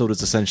 The episode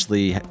is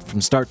essentially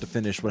from start to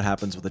finish what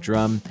happens with a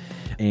drum,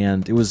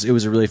 and it was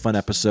a really fun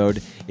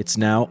episode. It's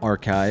now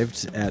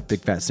archived at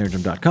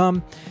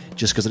bigfatsnaredrum.com,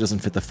 just because it doesn't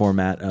fit the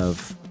format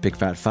of Big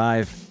Fat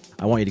 5.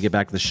 I want you to get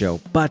back to the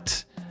show,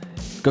 but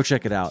go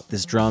check it out.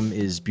 This drum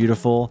is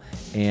beautiful,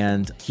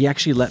 and he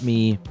actually let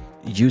me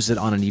use it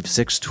on an Eve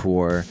 6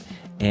 tour,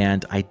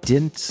 and I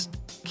didn't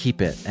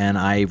keep it, and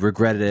I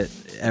regretted it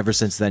ever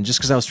since then, just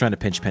because I was trying to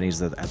pinch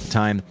pennies at the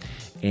time,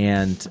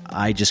 and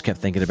I just kept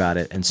thinking about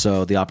it. And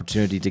so the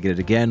opportunity to get it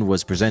again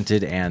was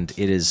presented, and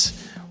it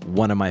is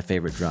one of my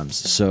favorite drums.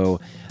 So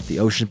the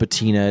Ocean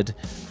Patinaed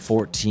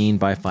 14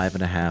 by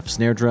 5.5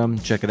 snare drum,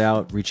 check it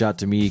out. Reach out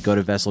to me, go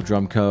to Vessel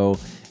Drum Co.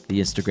 The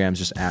Instagram's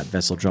just at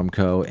Vessel Drum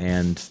Co.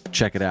 and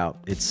check it out.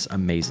 It's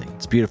amazing.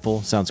 It's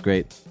beautiful. Sounds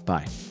great.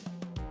 Bye.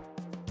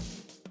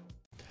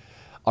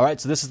 All right,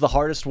 so this is the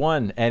hardest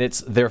one, and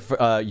it's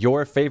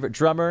your favorite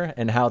drummer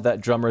and how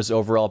that drummer's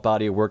overall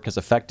body of work has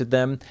affected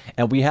them.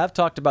 And we have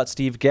talked about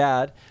Steve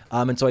Gadd,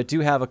 and so I do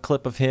have a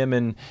clip of him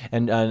and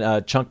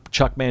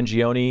Chuck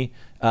Mangione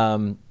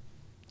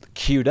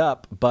queued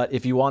up. But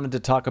if you wanted to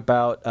talk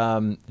about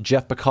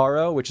Jeff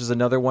Porcaro, which is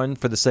another one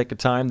for the sake of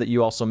time that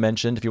you also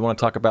mentioned, if you want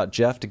to talk about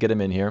Jeff, to get him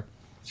in here.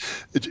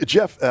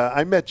 Jeff,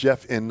 I met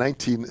Jeff in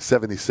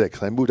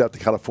 1976. I moved out to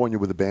California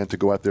with a band to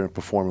go out there and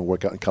perform and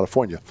work out in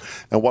California.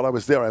 And while I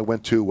was there, I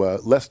went to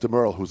Les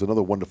DeMerle, who's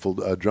another wonderful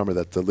drummer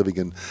that's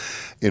living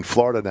in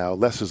Florida now.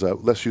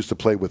 Les used to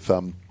play with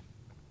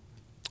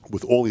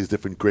all these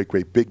different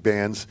great big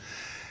bands.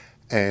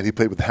 And he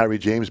played with Harry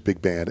James'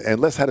 big band. And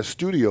Les had a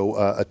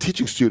studio, a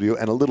teaching studio,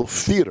 and a little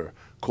theater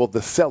called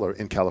The Cellar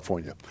in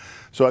California.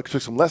 So I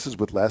took some lessons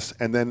with Les,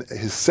 and then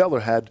his cellar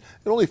it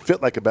only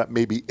fit like about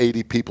maybe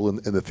 80 people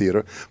in the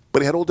theater,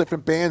 but he had all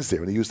different bands there.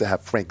 And he used to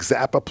have Frank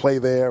Zappa play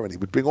there, and he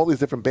would bring all these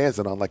different bands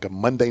in on like a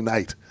Monday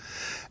night.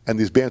 And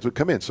these bands would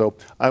come in. So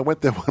I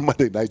went there one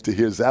Monday night to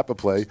hear Zappa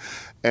play,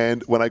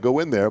 and when I go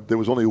in there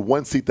was only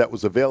one seat that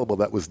was available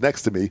that was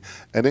next to me,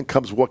 and in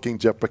comes walking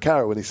Jeff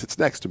Porcaro, and he sits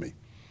next to me.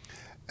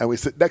 And we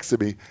sit next to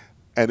me,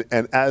 and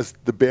as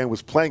the band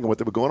was playing and what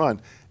they were going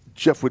on,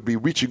 Jeff would be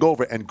reaching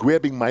over and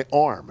grabbing my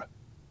arm.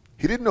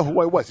 He didn't know who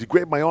I was. He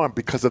grabbed my arm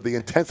because of the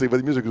intensity of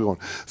the music was going.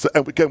 So,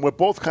 and again, we're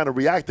both kind of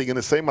reacting in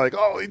the same way, like,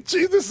 oh,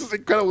 gee, this is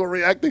incredible,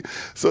 reacting.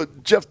 So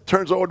Jeff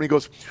turns over to me and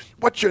goes,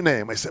 what's your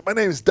name? I said, my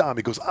name is Dom.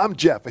 He goes, I'm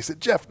Jeff. I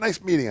said, Jeff,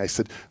 nice meeting. I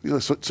said,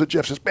 so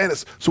Jeff says, man,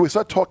 so we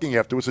start talking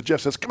afterwards. So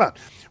Jeff says, come on,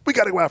 we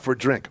got to go out for a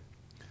drink.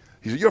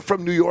 He said, you're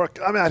from New York.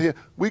 I'm out here.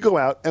 We go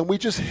out, and we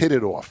just hit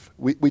it off.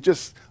 We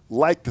just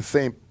like the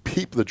same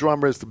people, the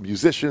drummers, the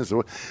musicians.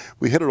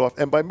 We hit it off.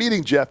 And by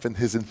meeting Jeff and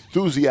his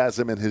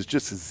enthusiasm and his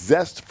just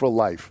zest for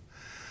life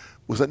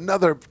was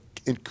another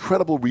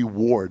incredible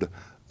reward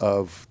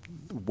of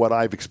what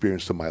I've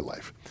experienced in my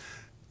life.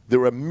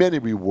 There are many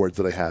rewards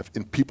that I have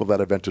in people that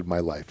have entered my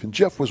life, and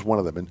Jeff was one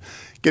of them. And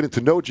getting to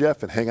know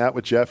Jeff and hang out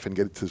with Jeff and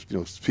getting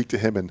to speak to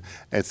him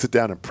and sit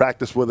down and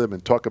practice with him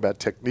and talk about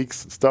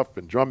techniques and stuff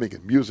and drumming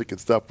and music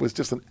and stuff was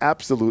just an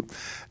absolute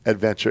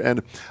adventure.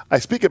 And I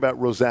speak about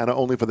Rosanna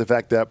only for the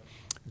fact that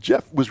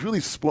Jeff was really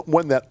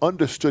one that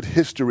understood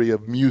history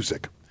of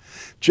music.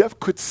 Jeff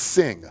could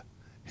sing.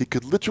 He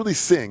could literally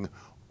sing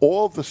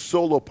all the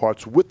solo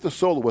parts with the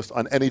soloist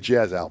on any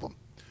jazz album.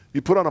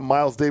 You put on a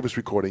Miles Davis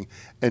recording,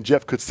 and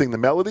Jeff could sing the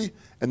melody,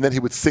 and then he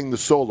would sing the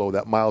solo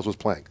that Miles was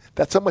playing.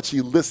 That's how much he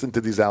listened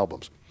to these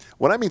albums.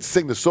 When I mean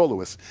sing the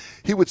soloist,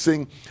 he would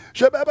sing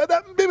with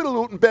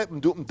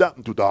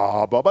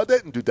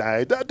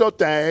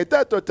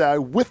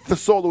the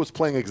soloist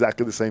playing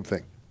exactly the same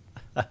thing.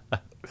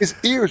 His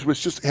ears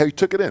was just how he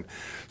took it in.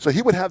 So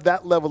he would have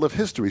that level of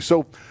history.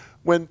 So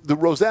when the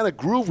Rosanna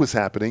Groove was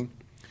happening,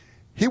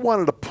 he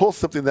wanted to pull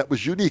something that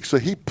was unique. So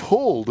he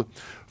pulled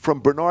from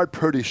Bernard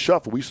Purdie's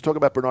shuffle. We used to talk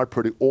about Bernard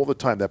Purdie all the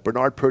time, that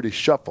Bernard Purdie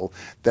shuffle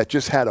that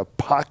just had a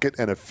pocket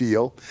and a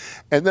feel.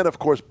 And then, of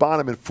course,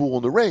 Bonham and Fool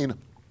in the Rain.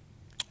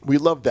 We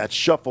loved that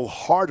shuffle,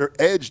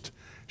 harder-edged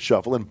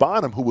shuffle. And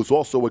Bonham, who was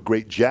also a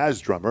great jazz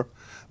drummer,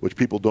 which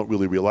people don't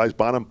really realize,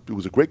 Bonham, who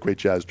was a great, great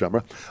jazz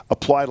drummer,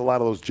 applied a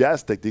lot of those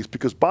jazz techniques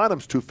because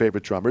Bonham's two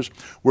favorite drummers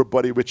were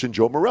Buddy Rich and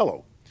Joe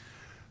Morello.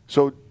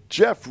 So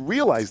Jeff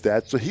realized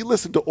that, so he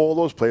listened to all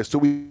those players. So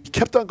we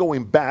kept on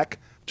going back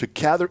to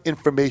gather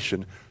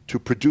information to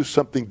produce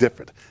something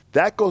different.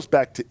 That goes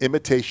back to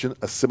imitation,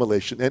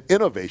 assimilation, and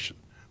innovation,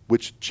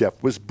 which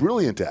Jeff was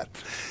brilliant at.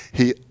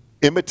 He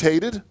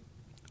imitated,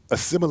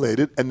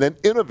 assimilated, and then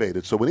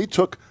innovated. So when he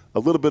took a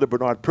little bit of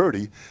Bernard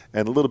Purdie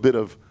and a little bit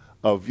of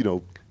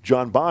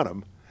John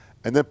Bonham,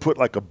 and then put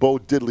like a Bo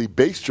Diddley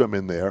bass drum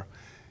in there,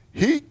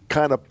 he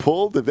kind of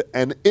pulled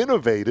and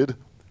innovated,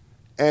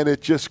 and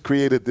it just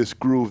created this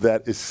groove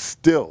that is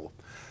still,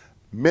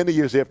 many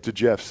years after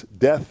Jeff's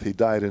death, he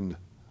died in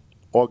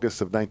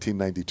August of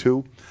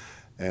 1992,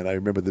 and I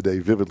remember the day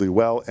vividly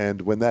well.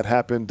 And when that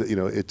happened,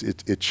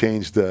 it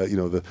changed.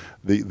 The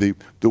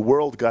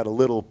world got a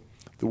little,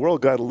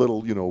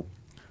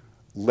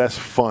 less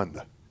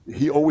fun.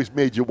 He always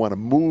made you want to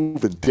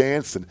move and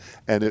dance,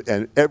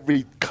 and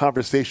every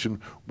conversation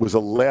was a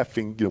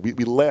laughing.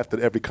 We laughed at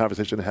every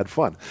conversation and had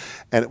fun,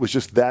 and it was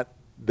just that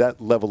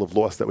level of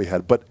loss that we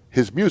had. But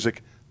his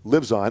music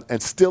lives on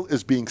and still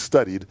is being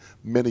studied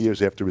many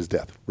years after his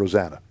death.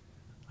 Rosanna.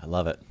 I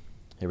love it.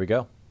 Here we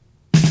go.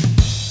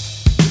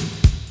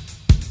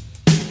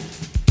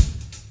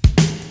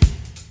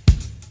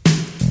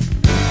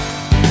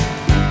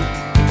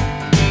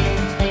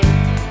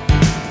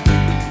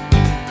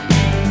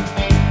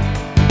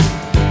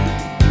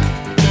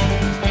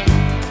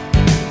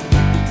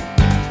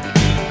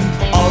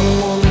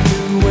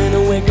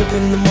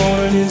 In the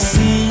morning,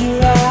 see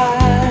your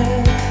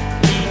eyes,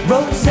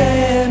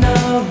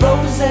 Rosanna,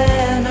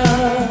 Rosanna.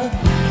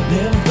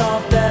 Never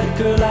thought that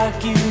a girl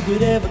like you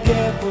could ever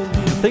care for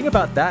me. The thing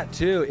about that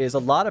too is a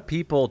lot of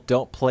people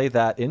don't play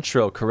that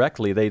intro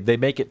correctly. They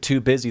make it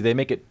too busy. They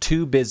make it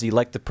too busy,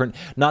 like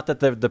not that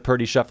the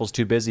Purdie shuffle's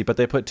too busy, but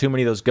they put too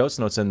many of those ghost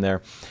notes in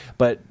there.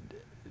 But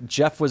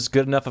Jeff was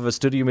good enough of a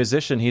studio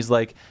musician. He's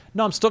like,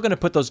 no, I'm still going to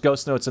put those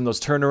ghost notes and those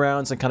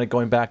turnarounds and kind of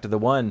going back to the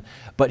one.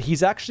 But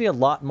he's actually a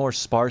lot more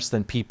sparse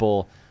than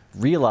people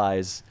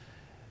realize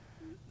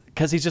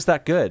because he's just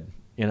that good,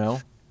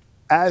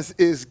 As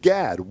is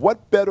Gadd.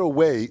 What better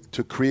way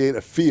to create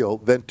a feel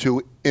than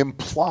to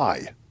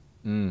imply?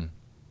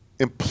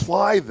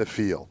 Imply the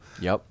feel.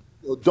 Yep.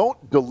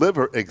 Don't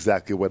deliver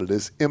exactly what it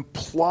is.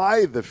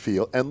 Imply the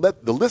feel and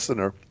let the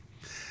listener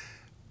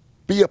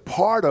be a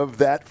part of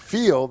that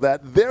feel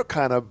that they're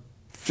kind of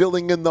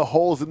filling in the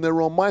holes in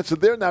their own mind. So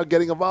they're now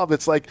getting involved.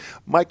 It's like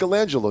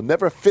Michelangelo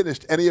never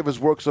finished any of his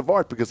works of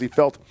art because he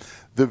felt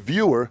the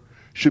viewer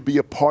should be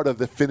a part of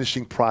the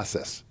finishing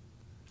process.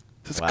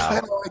 So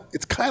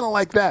it's kind of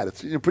like that.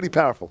 It's pretty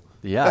powerful.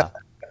 Yeah.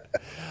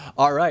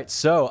 All right.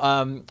 So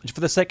for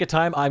the sake of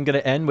time, I'm going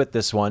to end with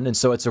this one. And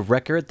so it's a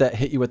record that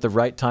hit you at the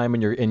right time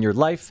in your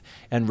life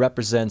and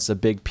represents a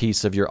big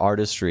piece of your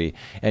artistry.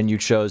 And you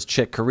chose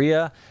Chick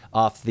Corea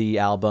off the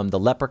album The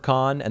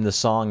Leprechaun, and the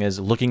song is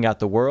Looking at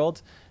the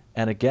World.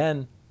 And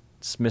again,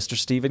 it's Mr.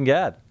 Stephen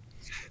Gadd.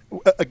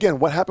 Again,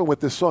 what happened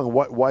with this song?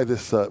 Why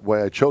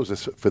I chose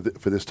this for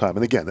this time?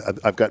 And again,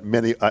 I've got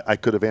many. I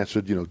could have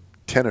answered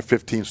 10 or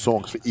 15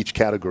 songs for each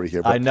category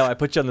here. But I know, I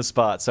put you on the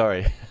spot,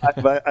 sorry.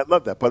 I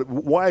love that. But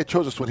why I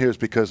chose this one here is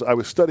because I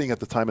was studying at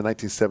the time in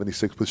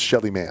 1976 with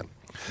Shelly Manne.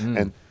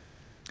 And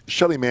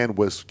Shelly Manne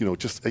was,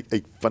 just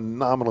a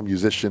phenomenal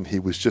musician. He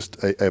was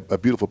just a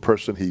beautiful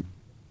person. He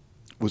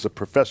was a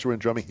professor in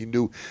drumming. He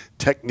knew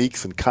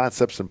techniques and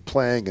concepts and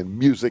playing and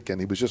music,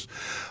 and he was just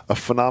a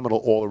phenomenal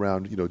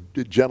all-around,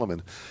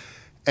 gentleman.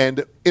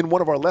 And in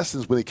one of our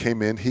lessons when he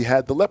came in, he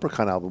had the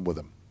Leprechaun album with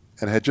him,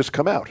 and it had just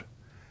come out.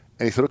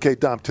 And he said, okay,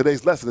 Dom,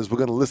 today's lesson is we're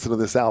going to listen to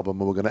this album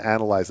and we're going to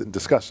analyze it and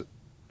discuss it.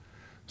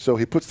 So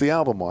he puts the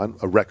album on,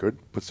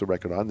 puts the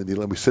record on,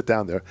 and we sit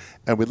down there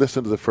and we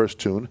listen to the first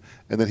tune,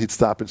 and then he'd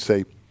stop and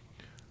say,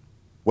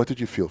 what did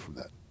you feel from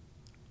that?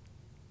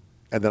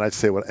 And then I'd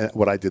say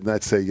what I did, and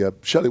I'd say,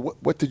 Shelly,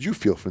 what did you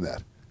feel from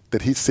that?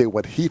 Then he'd say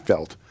what he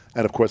felt.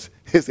 And of course,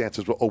 his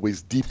answers were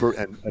always deeper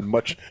and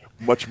much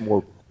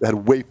more, had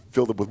way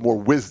filled up with more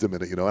wisdom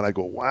in it, And I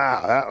go,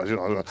 wow, that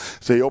was,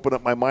 So he opened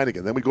up my mind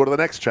again. Then we go to the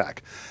next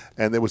track.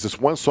 And there was this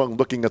one song,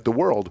 Looking at the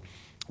World,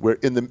 where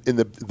in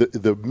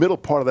the middle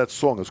part of that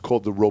song is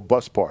called the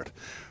robust part,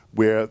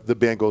 where the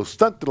band goes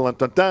dun dun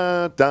dun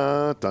dun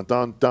dun dun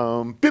dun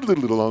dun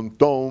dun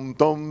dum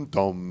dum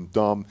dum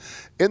dum.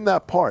 In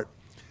that part,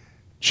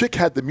 Chick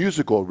had the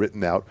musical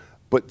written out,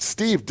 but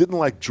Steve didn't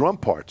like drum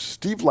parts.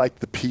 Steve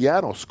liked the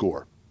piano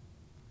score.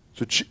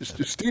 So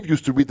Steve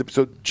used to read the.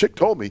 So Chick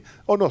told me,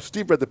 "Oh no,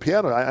 Steve read the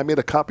piano. I made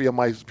a copy of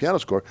my piano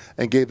score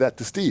and gave that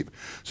to Steve."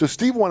 So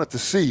Steve wanted to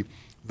see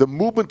the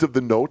movement of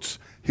the notes.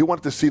 He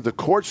wanted to see the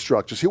chord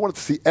structures. He wanted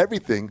to see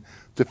everything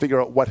to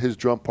figure out what his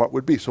drum part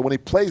would be. So when he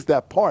plays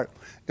that part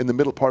in the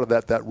middle part of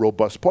that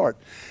robust part,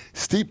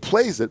 Steve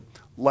plays it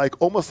like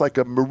almost like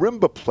a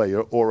marimba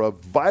player or a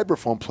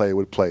vibraphone player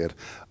would play it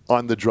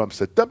on the drum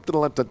set.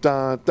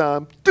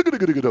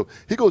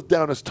 He goes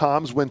down as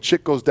toms when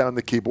Chick goes down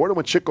the keyboard, and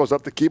when Chick goes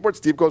up the keyboard,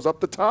 Steve goes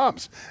up the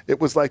toms. It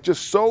was like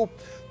just so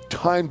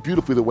timed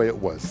beautifully the way it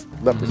was.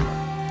 Leprchaun.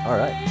 All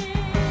right.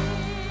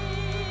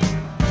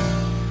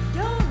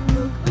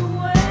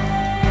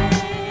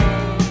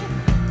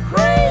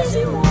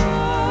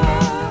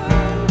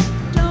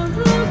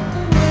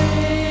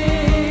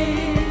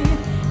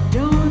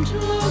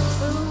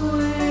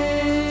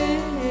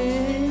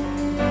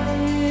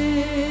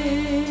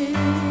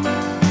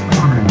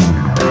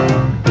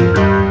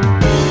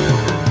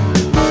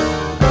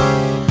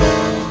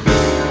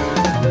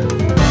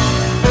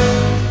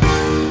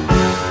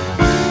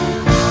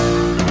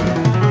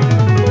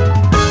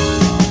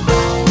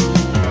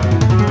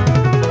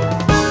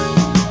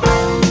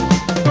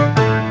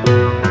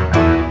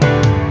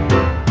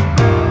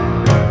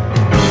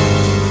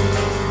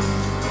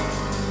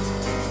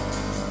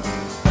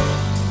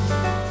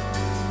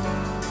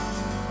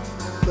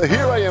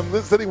 Here I am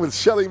sitting with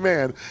Shelly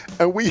Manne,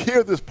 and we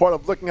hear this part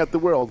of Looking at the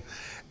World,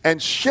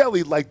 and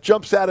Shelly like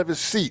jumps out of his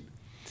seat,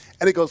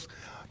 and he goes,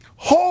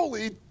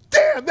 "Holy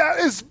damn, that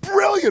is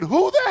brilliant!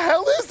 Who the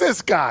hell is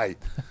this guy?"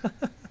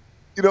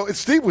 And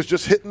Steve was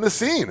just hitting the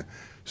scene,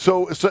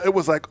 so it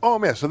was like, oh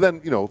man. So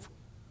then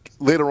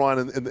later on,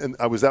 and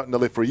I was out in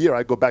LA for a year.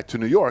 I go back to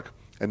New York,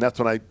 and that's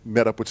when I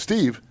met up with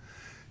Steve.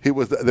 There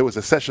was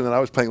a session that I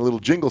was playing, a little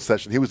jingle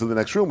session. He was in the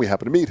next room. We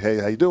happened to meet. Hey,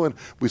 how you doing?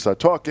 We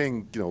started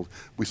talking.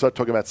 We started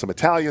talking about some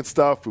Italian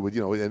stuff. We would,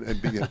 and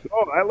being,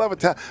 oh, I love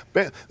Italian.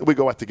 We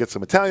go out to get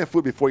some Italian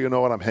food. Before you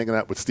know it, I'm hanging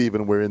out with Steve,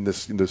 and we're in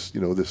this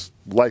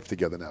life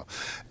together now.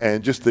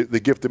 And just the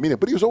gift of meeting.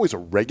 But he was always a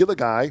regular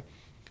guy,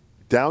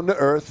 down to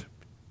earth,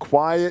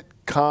 quiet,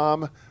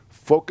 calm,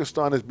 focused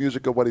on his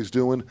music and what he's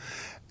doing.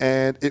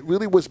 And it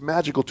really was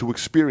magical to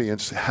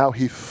experience how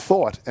he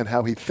thought and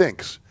how he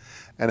thinks,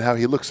 and how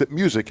he looks at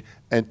music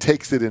and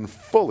takes it in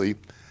fully.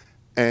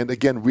 And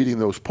again, reading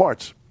those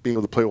parts, being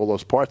able to play all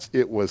those parts,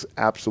 it was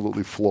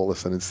absolutely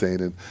flawless and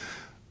insane. And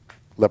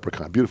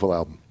Leprechaun, beautiful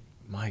album.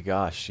 My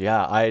gosh,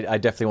 yeah, I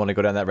definitely want to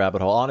go down that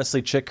rabbit hole.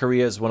 Honestly, Chick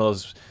Corea is one of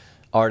those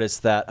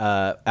artists that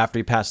after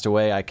he passed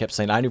away, I kept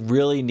saying, I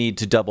really need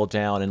to double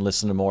down and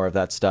listen to more of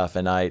that stuff.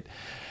 And I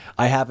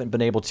haven't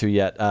been able to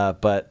yet,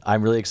 but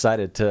I'm really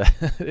excited to.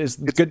 It's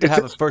good to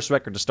have a first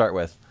record to start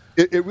with.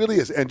 It really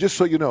is. And just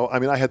so you know,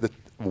 I had the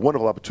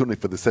wonderful opportunity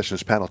for the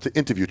Sessions panel to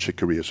interview Chick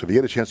Corea. So if you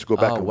get a chance to go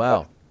back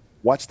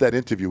watch that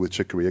interview with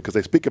Chick Corea, because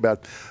they speak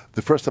about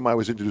the first time I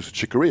was introduced to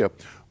Chick Corea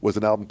was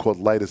an album called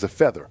Light as a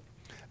Feather.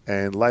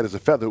 And Light as a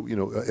Feather,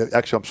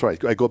 actually, I'm sorry,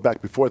 I go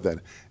back before then.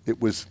 It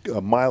was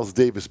Miles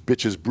Davis'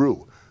 Bitches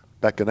Brew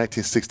back in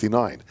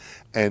 1969.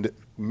 And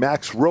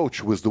Max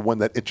Roach was the one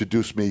that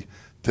introduced me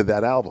to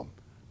that album.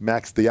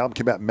 The album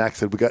came out, Max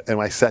said, and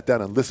I sat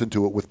down and listened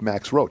to it with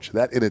Max Roach.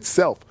 That in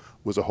itself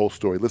was a whole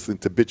story, listening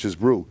to Bitches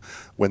Brew.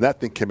 When that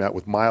thing came out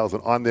with Miles,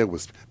 and on there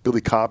was Billy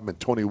Cobham and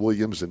Tony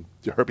Williams and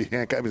Herbie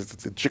Hancock.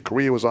 Chick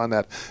Corea was on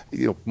that.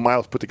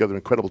 Miles put together an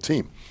incredible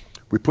team.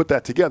 We put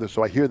that together,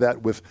 so I hear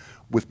that with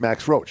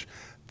Max Roach.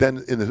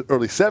 Then in the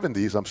early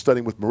 70s, I'm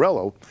studying with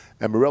Morello,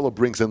 and Morello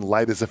brings in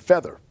Light as a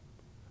Feather,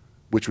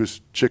 which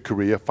was Chick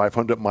Corea,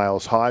 500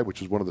 Miles High,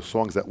 which was one of the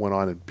songs that went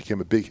on and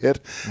became a big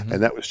hit. Mm-hmm.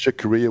 And that was Chick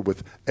Corea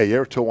with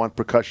Airto on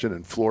percussion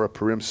and Flora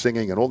Purim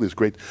singing and all these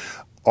great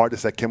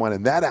artists that came on.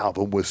 And that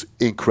album was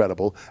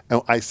incredible.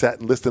 And I sat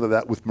and listened to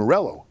that with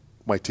Morello,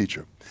 my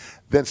teacher.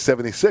 Then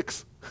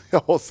 76,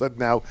 all of a sudden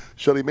now,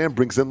 Shelly Manne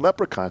brings in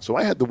Leprechaun. So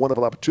I had the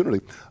wonderful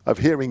opportunity of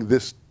hearing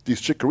these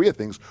Chick Corea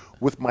things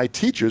with my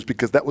teachers,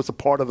 because that was a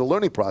part of the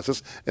learning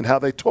process and how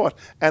they taught.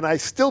 And I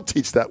still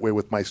teach that way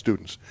with my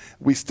students.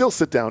 We still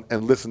sit down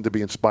and listen to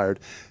be inspired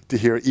to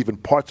hear even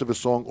parts of a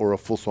song or a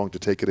full song to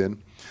take it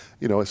in.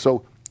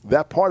 So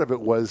that part of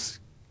it was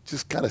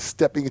just kind of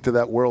stepping into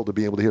that world to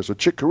be able to hear. So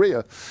Chick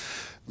Corea,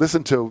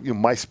 listen to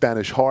My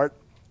Spanish Heart,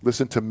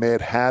 listen to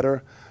Mad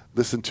Hatter,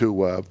 listen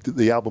to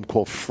the album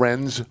called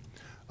Friends,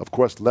 of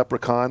course,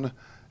 Leprechaun.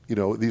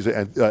 These are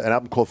an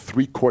album called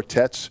Three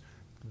Quartets.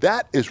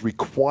 That is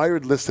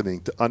required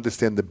listening to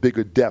understand the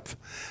bigger depth.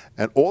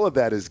 And all of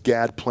that is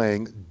Gad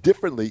playing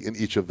differently in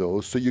each of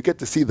those. So you get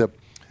to see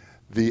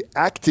the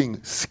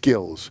acting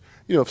skills.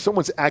 If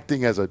someone's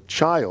acting as a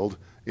child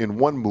in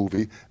one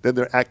movie, then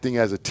they're acting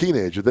as a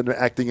teenager, then they're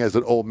acting as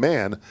an old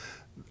man.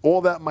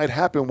 All that might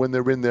happen when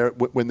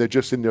they're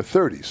just in their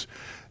 30s.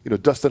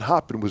 Dustin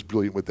Hoffman was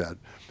brilliant with that.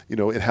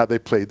 In how they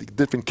played the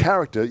different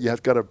character. You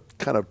have got to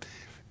kind of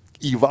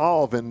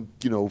evolve and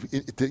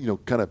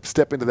kind of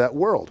step into that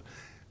world.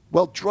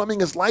 Well,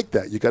 drumming is like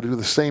that. You got to do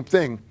the same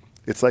thing.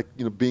 It's like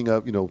being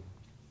a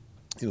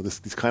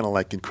these kind of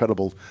like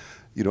incredible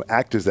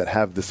actors that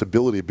have this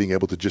ability of being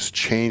able to just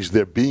change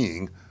their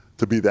being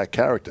to be that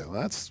character.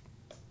 That's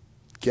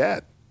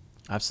Gad.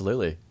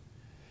 Absolutely.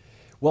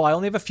 Well, I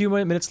only have a few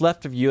minutes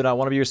left of you, and I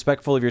want to be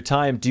respectful of your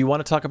time. Do you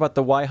want to talk about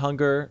the Why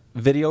Hunger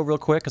video real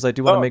quick? Because I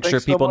do want to make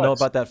sure people know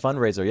about that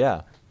fundraiser.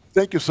 Yeah.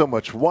 Thank you so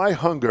much. Why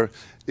Hunger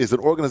is an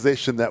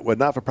organization a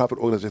not-for-profit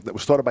organization that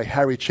was started by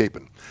Harry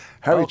Chapin.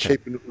 Harry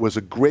Chapin was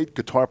a great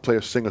guitar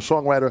player,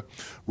 singer-songwriter,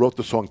 wrote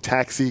the song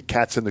Taxi,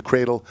 Cats in the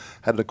Cradle,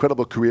 had an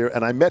incredible career.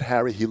 And I met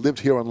Harry. He lived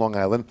here on Long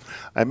Island.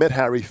 I met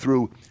Harry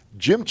through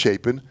Jim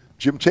Chapin.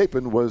 Jim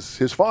Chapin was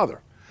his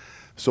father.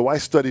 So I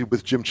studied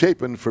with Jim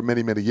Chapin for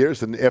many, many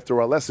years, and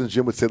after our lessons,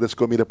 Jim would say, let's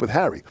go meet up with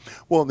Harry.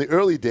 Well, in the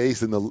early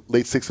days, in the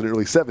late 60s and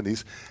early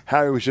 70s,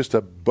 Harry was just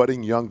a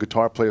budding young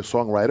guitar player,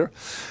 songwriter.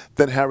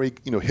 Then Harry,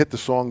 hit the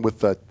song with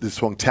the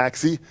song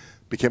Taxi,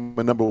 became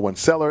a #1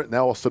 seller.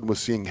 Now all of a sudden we're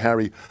seeing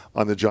Harry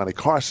on the Johnny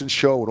Carson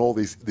show and all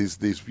these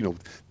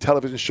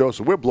television shows.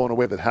 So we're blown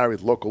away that Harry,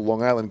 the local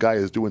Long Island guy,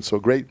 is doing so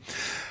great.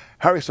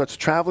 Harry starts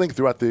traveling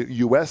throughout the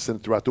U.S.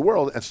 and throughout the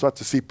world and starts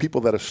to see people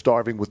that are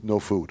starving with no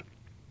food.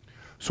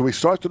 So he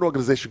starts an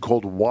organization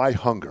called Why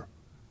Hunger.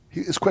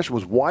 His question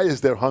was, why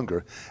is there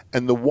hunger?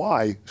 And the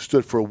why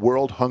stood for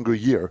World Hunger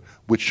Year,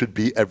 which should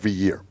be every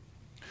year.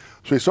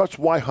 So he starts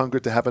Why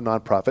Hunger to have a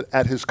nonprofit.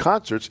 At his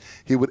concerts,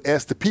 he would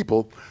ask the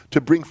people to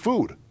bring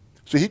food.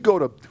 So he'd go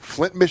to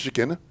Flint,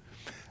 Michigan,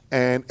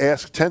 and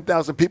ask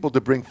 10,000 people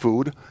to bring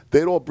food.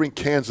 They'd all bring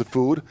cans of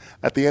food.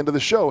 At the end of the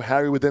show,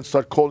 Harry would then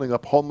start calling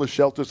up homeless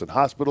shelters and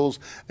hospitals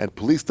and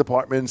police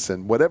departments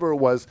and whatever it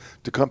was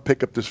to come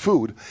pick up this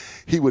food.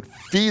 He would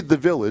feed the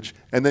village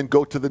and then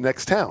go to the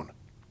next town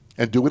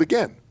and do it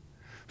again.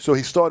 So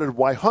he started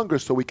Why Hunger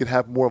so we could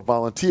have more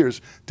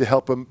volunteers to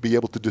help him be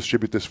able to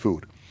distribute this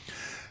food.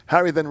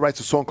 Harry then writes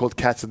a song called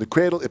Cats in the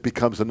Cradle. It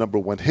becomes a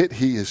 #1 hit.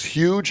 He is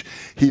huge.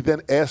 He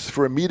then asks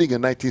for a meeting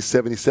in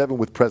 1977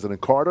 with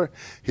President Carter.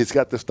 He's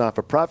got this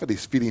not-for-profit.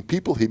 He's feeding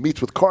people. He meets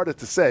with Carter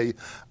to say,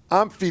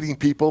 I'm feeding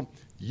people.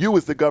 You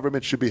as the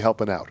government should be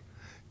helping out.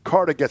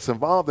 Carter gets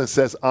involved and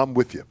says, I'm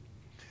with you.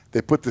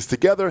 They put this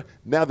together.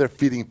 Now they're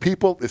feeding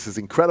people. This is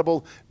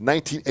incredible.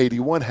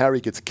 1981, Harry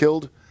gets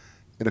killed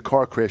in a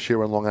car crash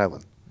here on Long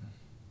Island.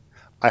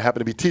 I happen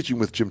to be teaching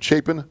with Jim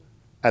Chapin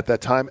at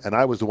that time, and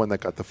I was the one that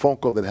got the phone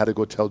call that had to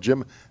go tell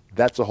Jim.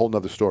 That's a whole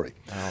nother story.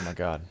 Oh, my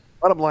God.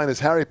 Bottom line is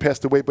Harry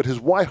passed away, but his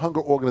Why Hunger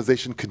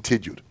organization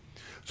continued.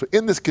 So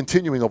in this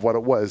continuing of what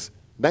it was,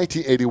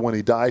 1981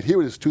 he died.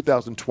 Here it is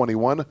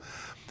 2021.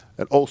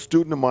 An old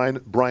student of mine,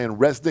 Brian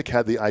Resnick,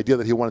 had the idea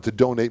that he wanted to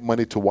donate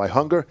money to Why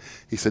Hunger.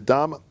 He said,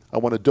 Dom, I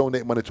want to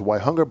donate money to Why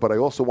Hunger, but I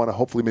also want to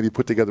hopefully maybe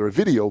put together a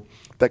video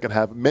that can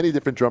have many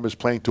different drummers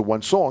playing to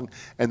one song,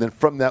 and then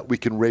from that we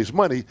can raise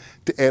money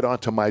to add on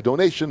to my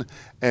donation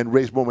and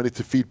raise more money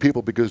to feed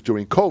people, because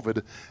during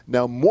COVID,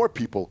 now more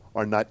people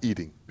are not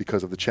eating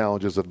because of the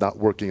challenges of not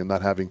working and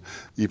not having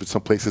even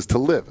some places to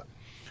live.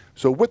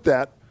 So with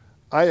that,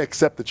 I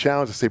accept the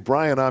challenge. I say,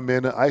 Brian, I'm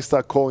in. I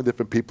start calling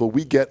different people.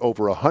 We get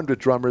over 100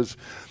 drummers,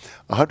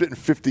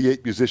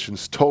 158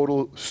 musicians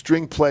total,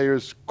 string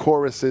players,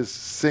 choruses,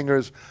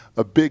 singers,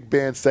 a big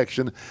band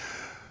section.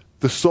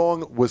 The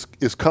song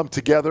is come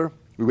together.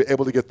 We were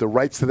able to get the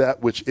rights to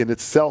that, which in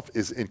itself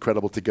is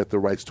incredible to get the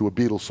rights to a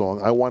Beatles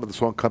song. I wanted the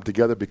song come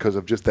together because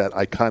of just that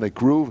iconic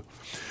groove.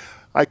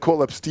 I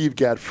call up Steve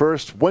Gadd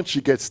first. Once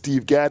you get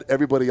Steve Gadd,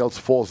 everybody else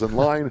falls in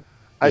line.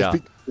 I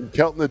speak to Jim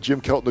Keltner. Jim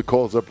Keltner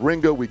calls up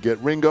Ringo. We get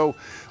Ringo.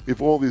 We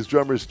have all these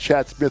drummers,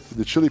 Chad Smith,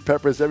 the Chili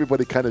Peppers.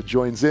 Everybody kind of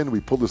joins in. We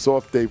pull this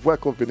off. Dave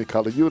Weckl, Vinnie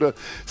Colaiuta,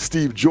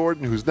 Steve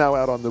Jordan, who's now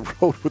out on the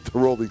road with the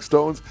Rolling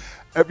Stones.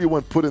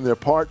 Everyone put in their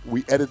part.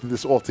 We edited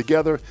this all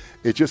together.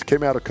 It just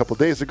came out a couple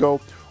days ago.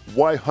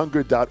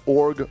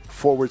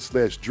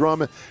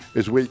 whyhunger.org/drum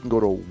is where you can go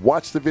to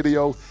watch the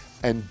video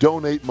and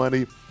donate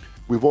money.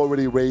 We've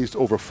already raised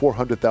over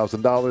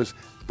 $400,000,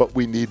 but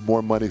we need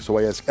more money, so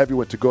I ask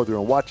everyone to go there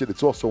and watch it.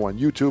 It's also on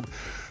YouTube.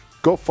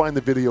 Go find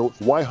the video,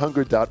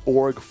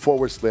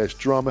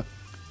 whyhunger.org/drum.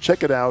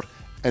 Check it out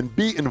and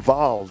be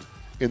involved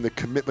in the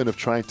commitment of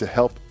trying to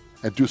help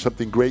and do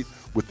something great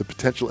with the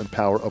potential and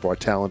power of our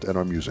talent and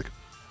our music.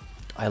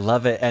 I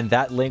love it. And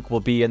that link will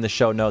be in the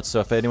show notes.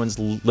 So if anyone's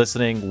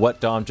listening, what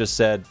Dom just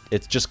said,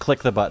 it's just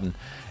click the button.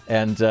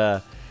 And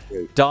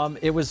Dom,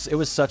 it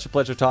was such a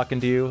pleasure talking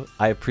to you.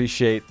 I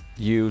appreciate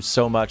you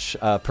so much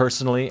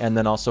personally, and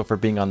then also for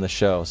being on the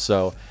show.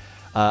 So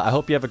I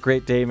hope you have a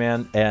great day,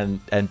 man,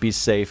 and be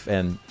safe.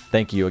 And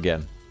thank you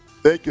again.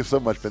 Thank you so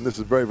much, Ben. This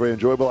is very, very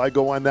enjoyable. I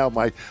go on now.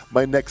 My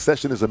next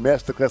session is a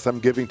masterclass I'm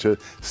giving to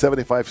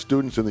 75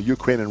 students in the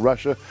Ukraine and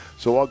Russia.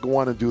 So I'll go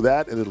on and do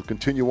that, and it'll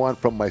continue on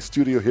from my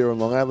studio here in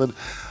Long Island.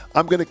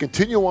 I'm going to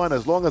continue on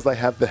as long as I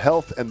have the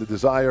health and the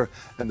desire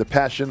and the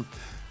passion,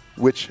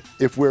 which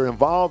if we're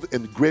involved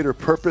in greater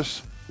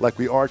purpose, like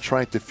we are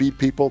trying to feed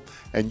people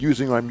and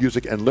using our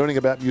music and learning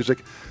about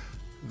music,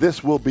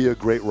 this will be a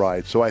great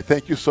ride. So I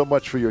thank you so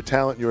much for your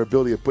talent and your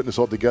ability of putting this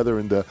all together,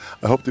 and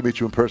I hope to meet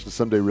you in person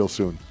someday real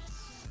soon.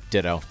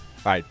 Ditto. All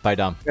right. Bye,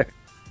 Dom.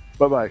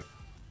 Bye-bye.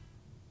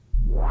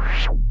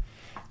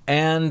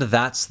 And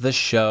that's the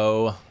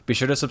show. Be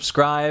sure to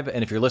subscribe,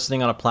 and if you're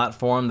listening on a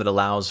platform that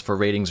allows for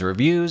ratings or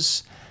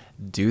reviews,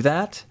 do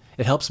that.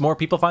 It helps more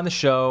people find the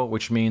show,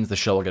 which means the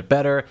show will get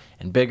better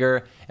and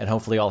bigger, and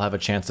hopefully I'll have a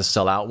chance to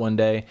sell out one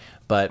day.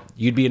 But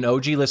you'd be an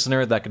OG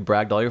listener that could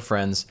brag to all your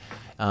friends.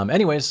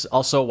 Anyways,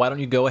 also, why don't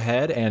you go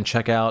ahead and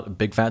check out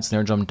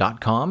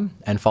bigfatsnaredrum.com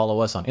and follow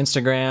us on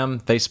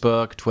Instagram,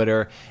 Facebook,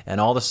 Twitter, and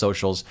all the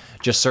socials.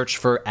 Just search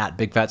for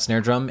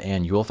 @BigFatSnareDrum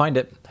and you will find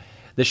it.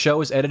 This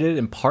show is edited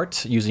in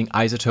part using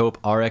iZotope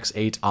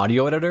RX8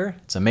 audio editor.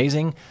 It's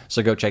amazing,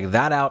 so go check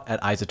that out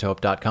at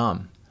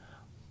iZotope.com.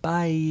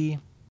 Bye.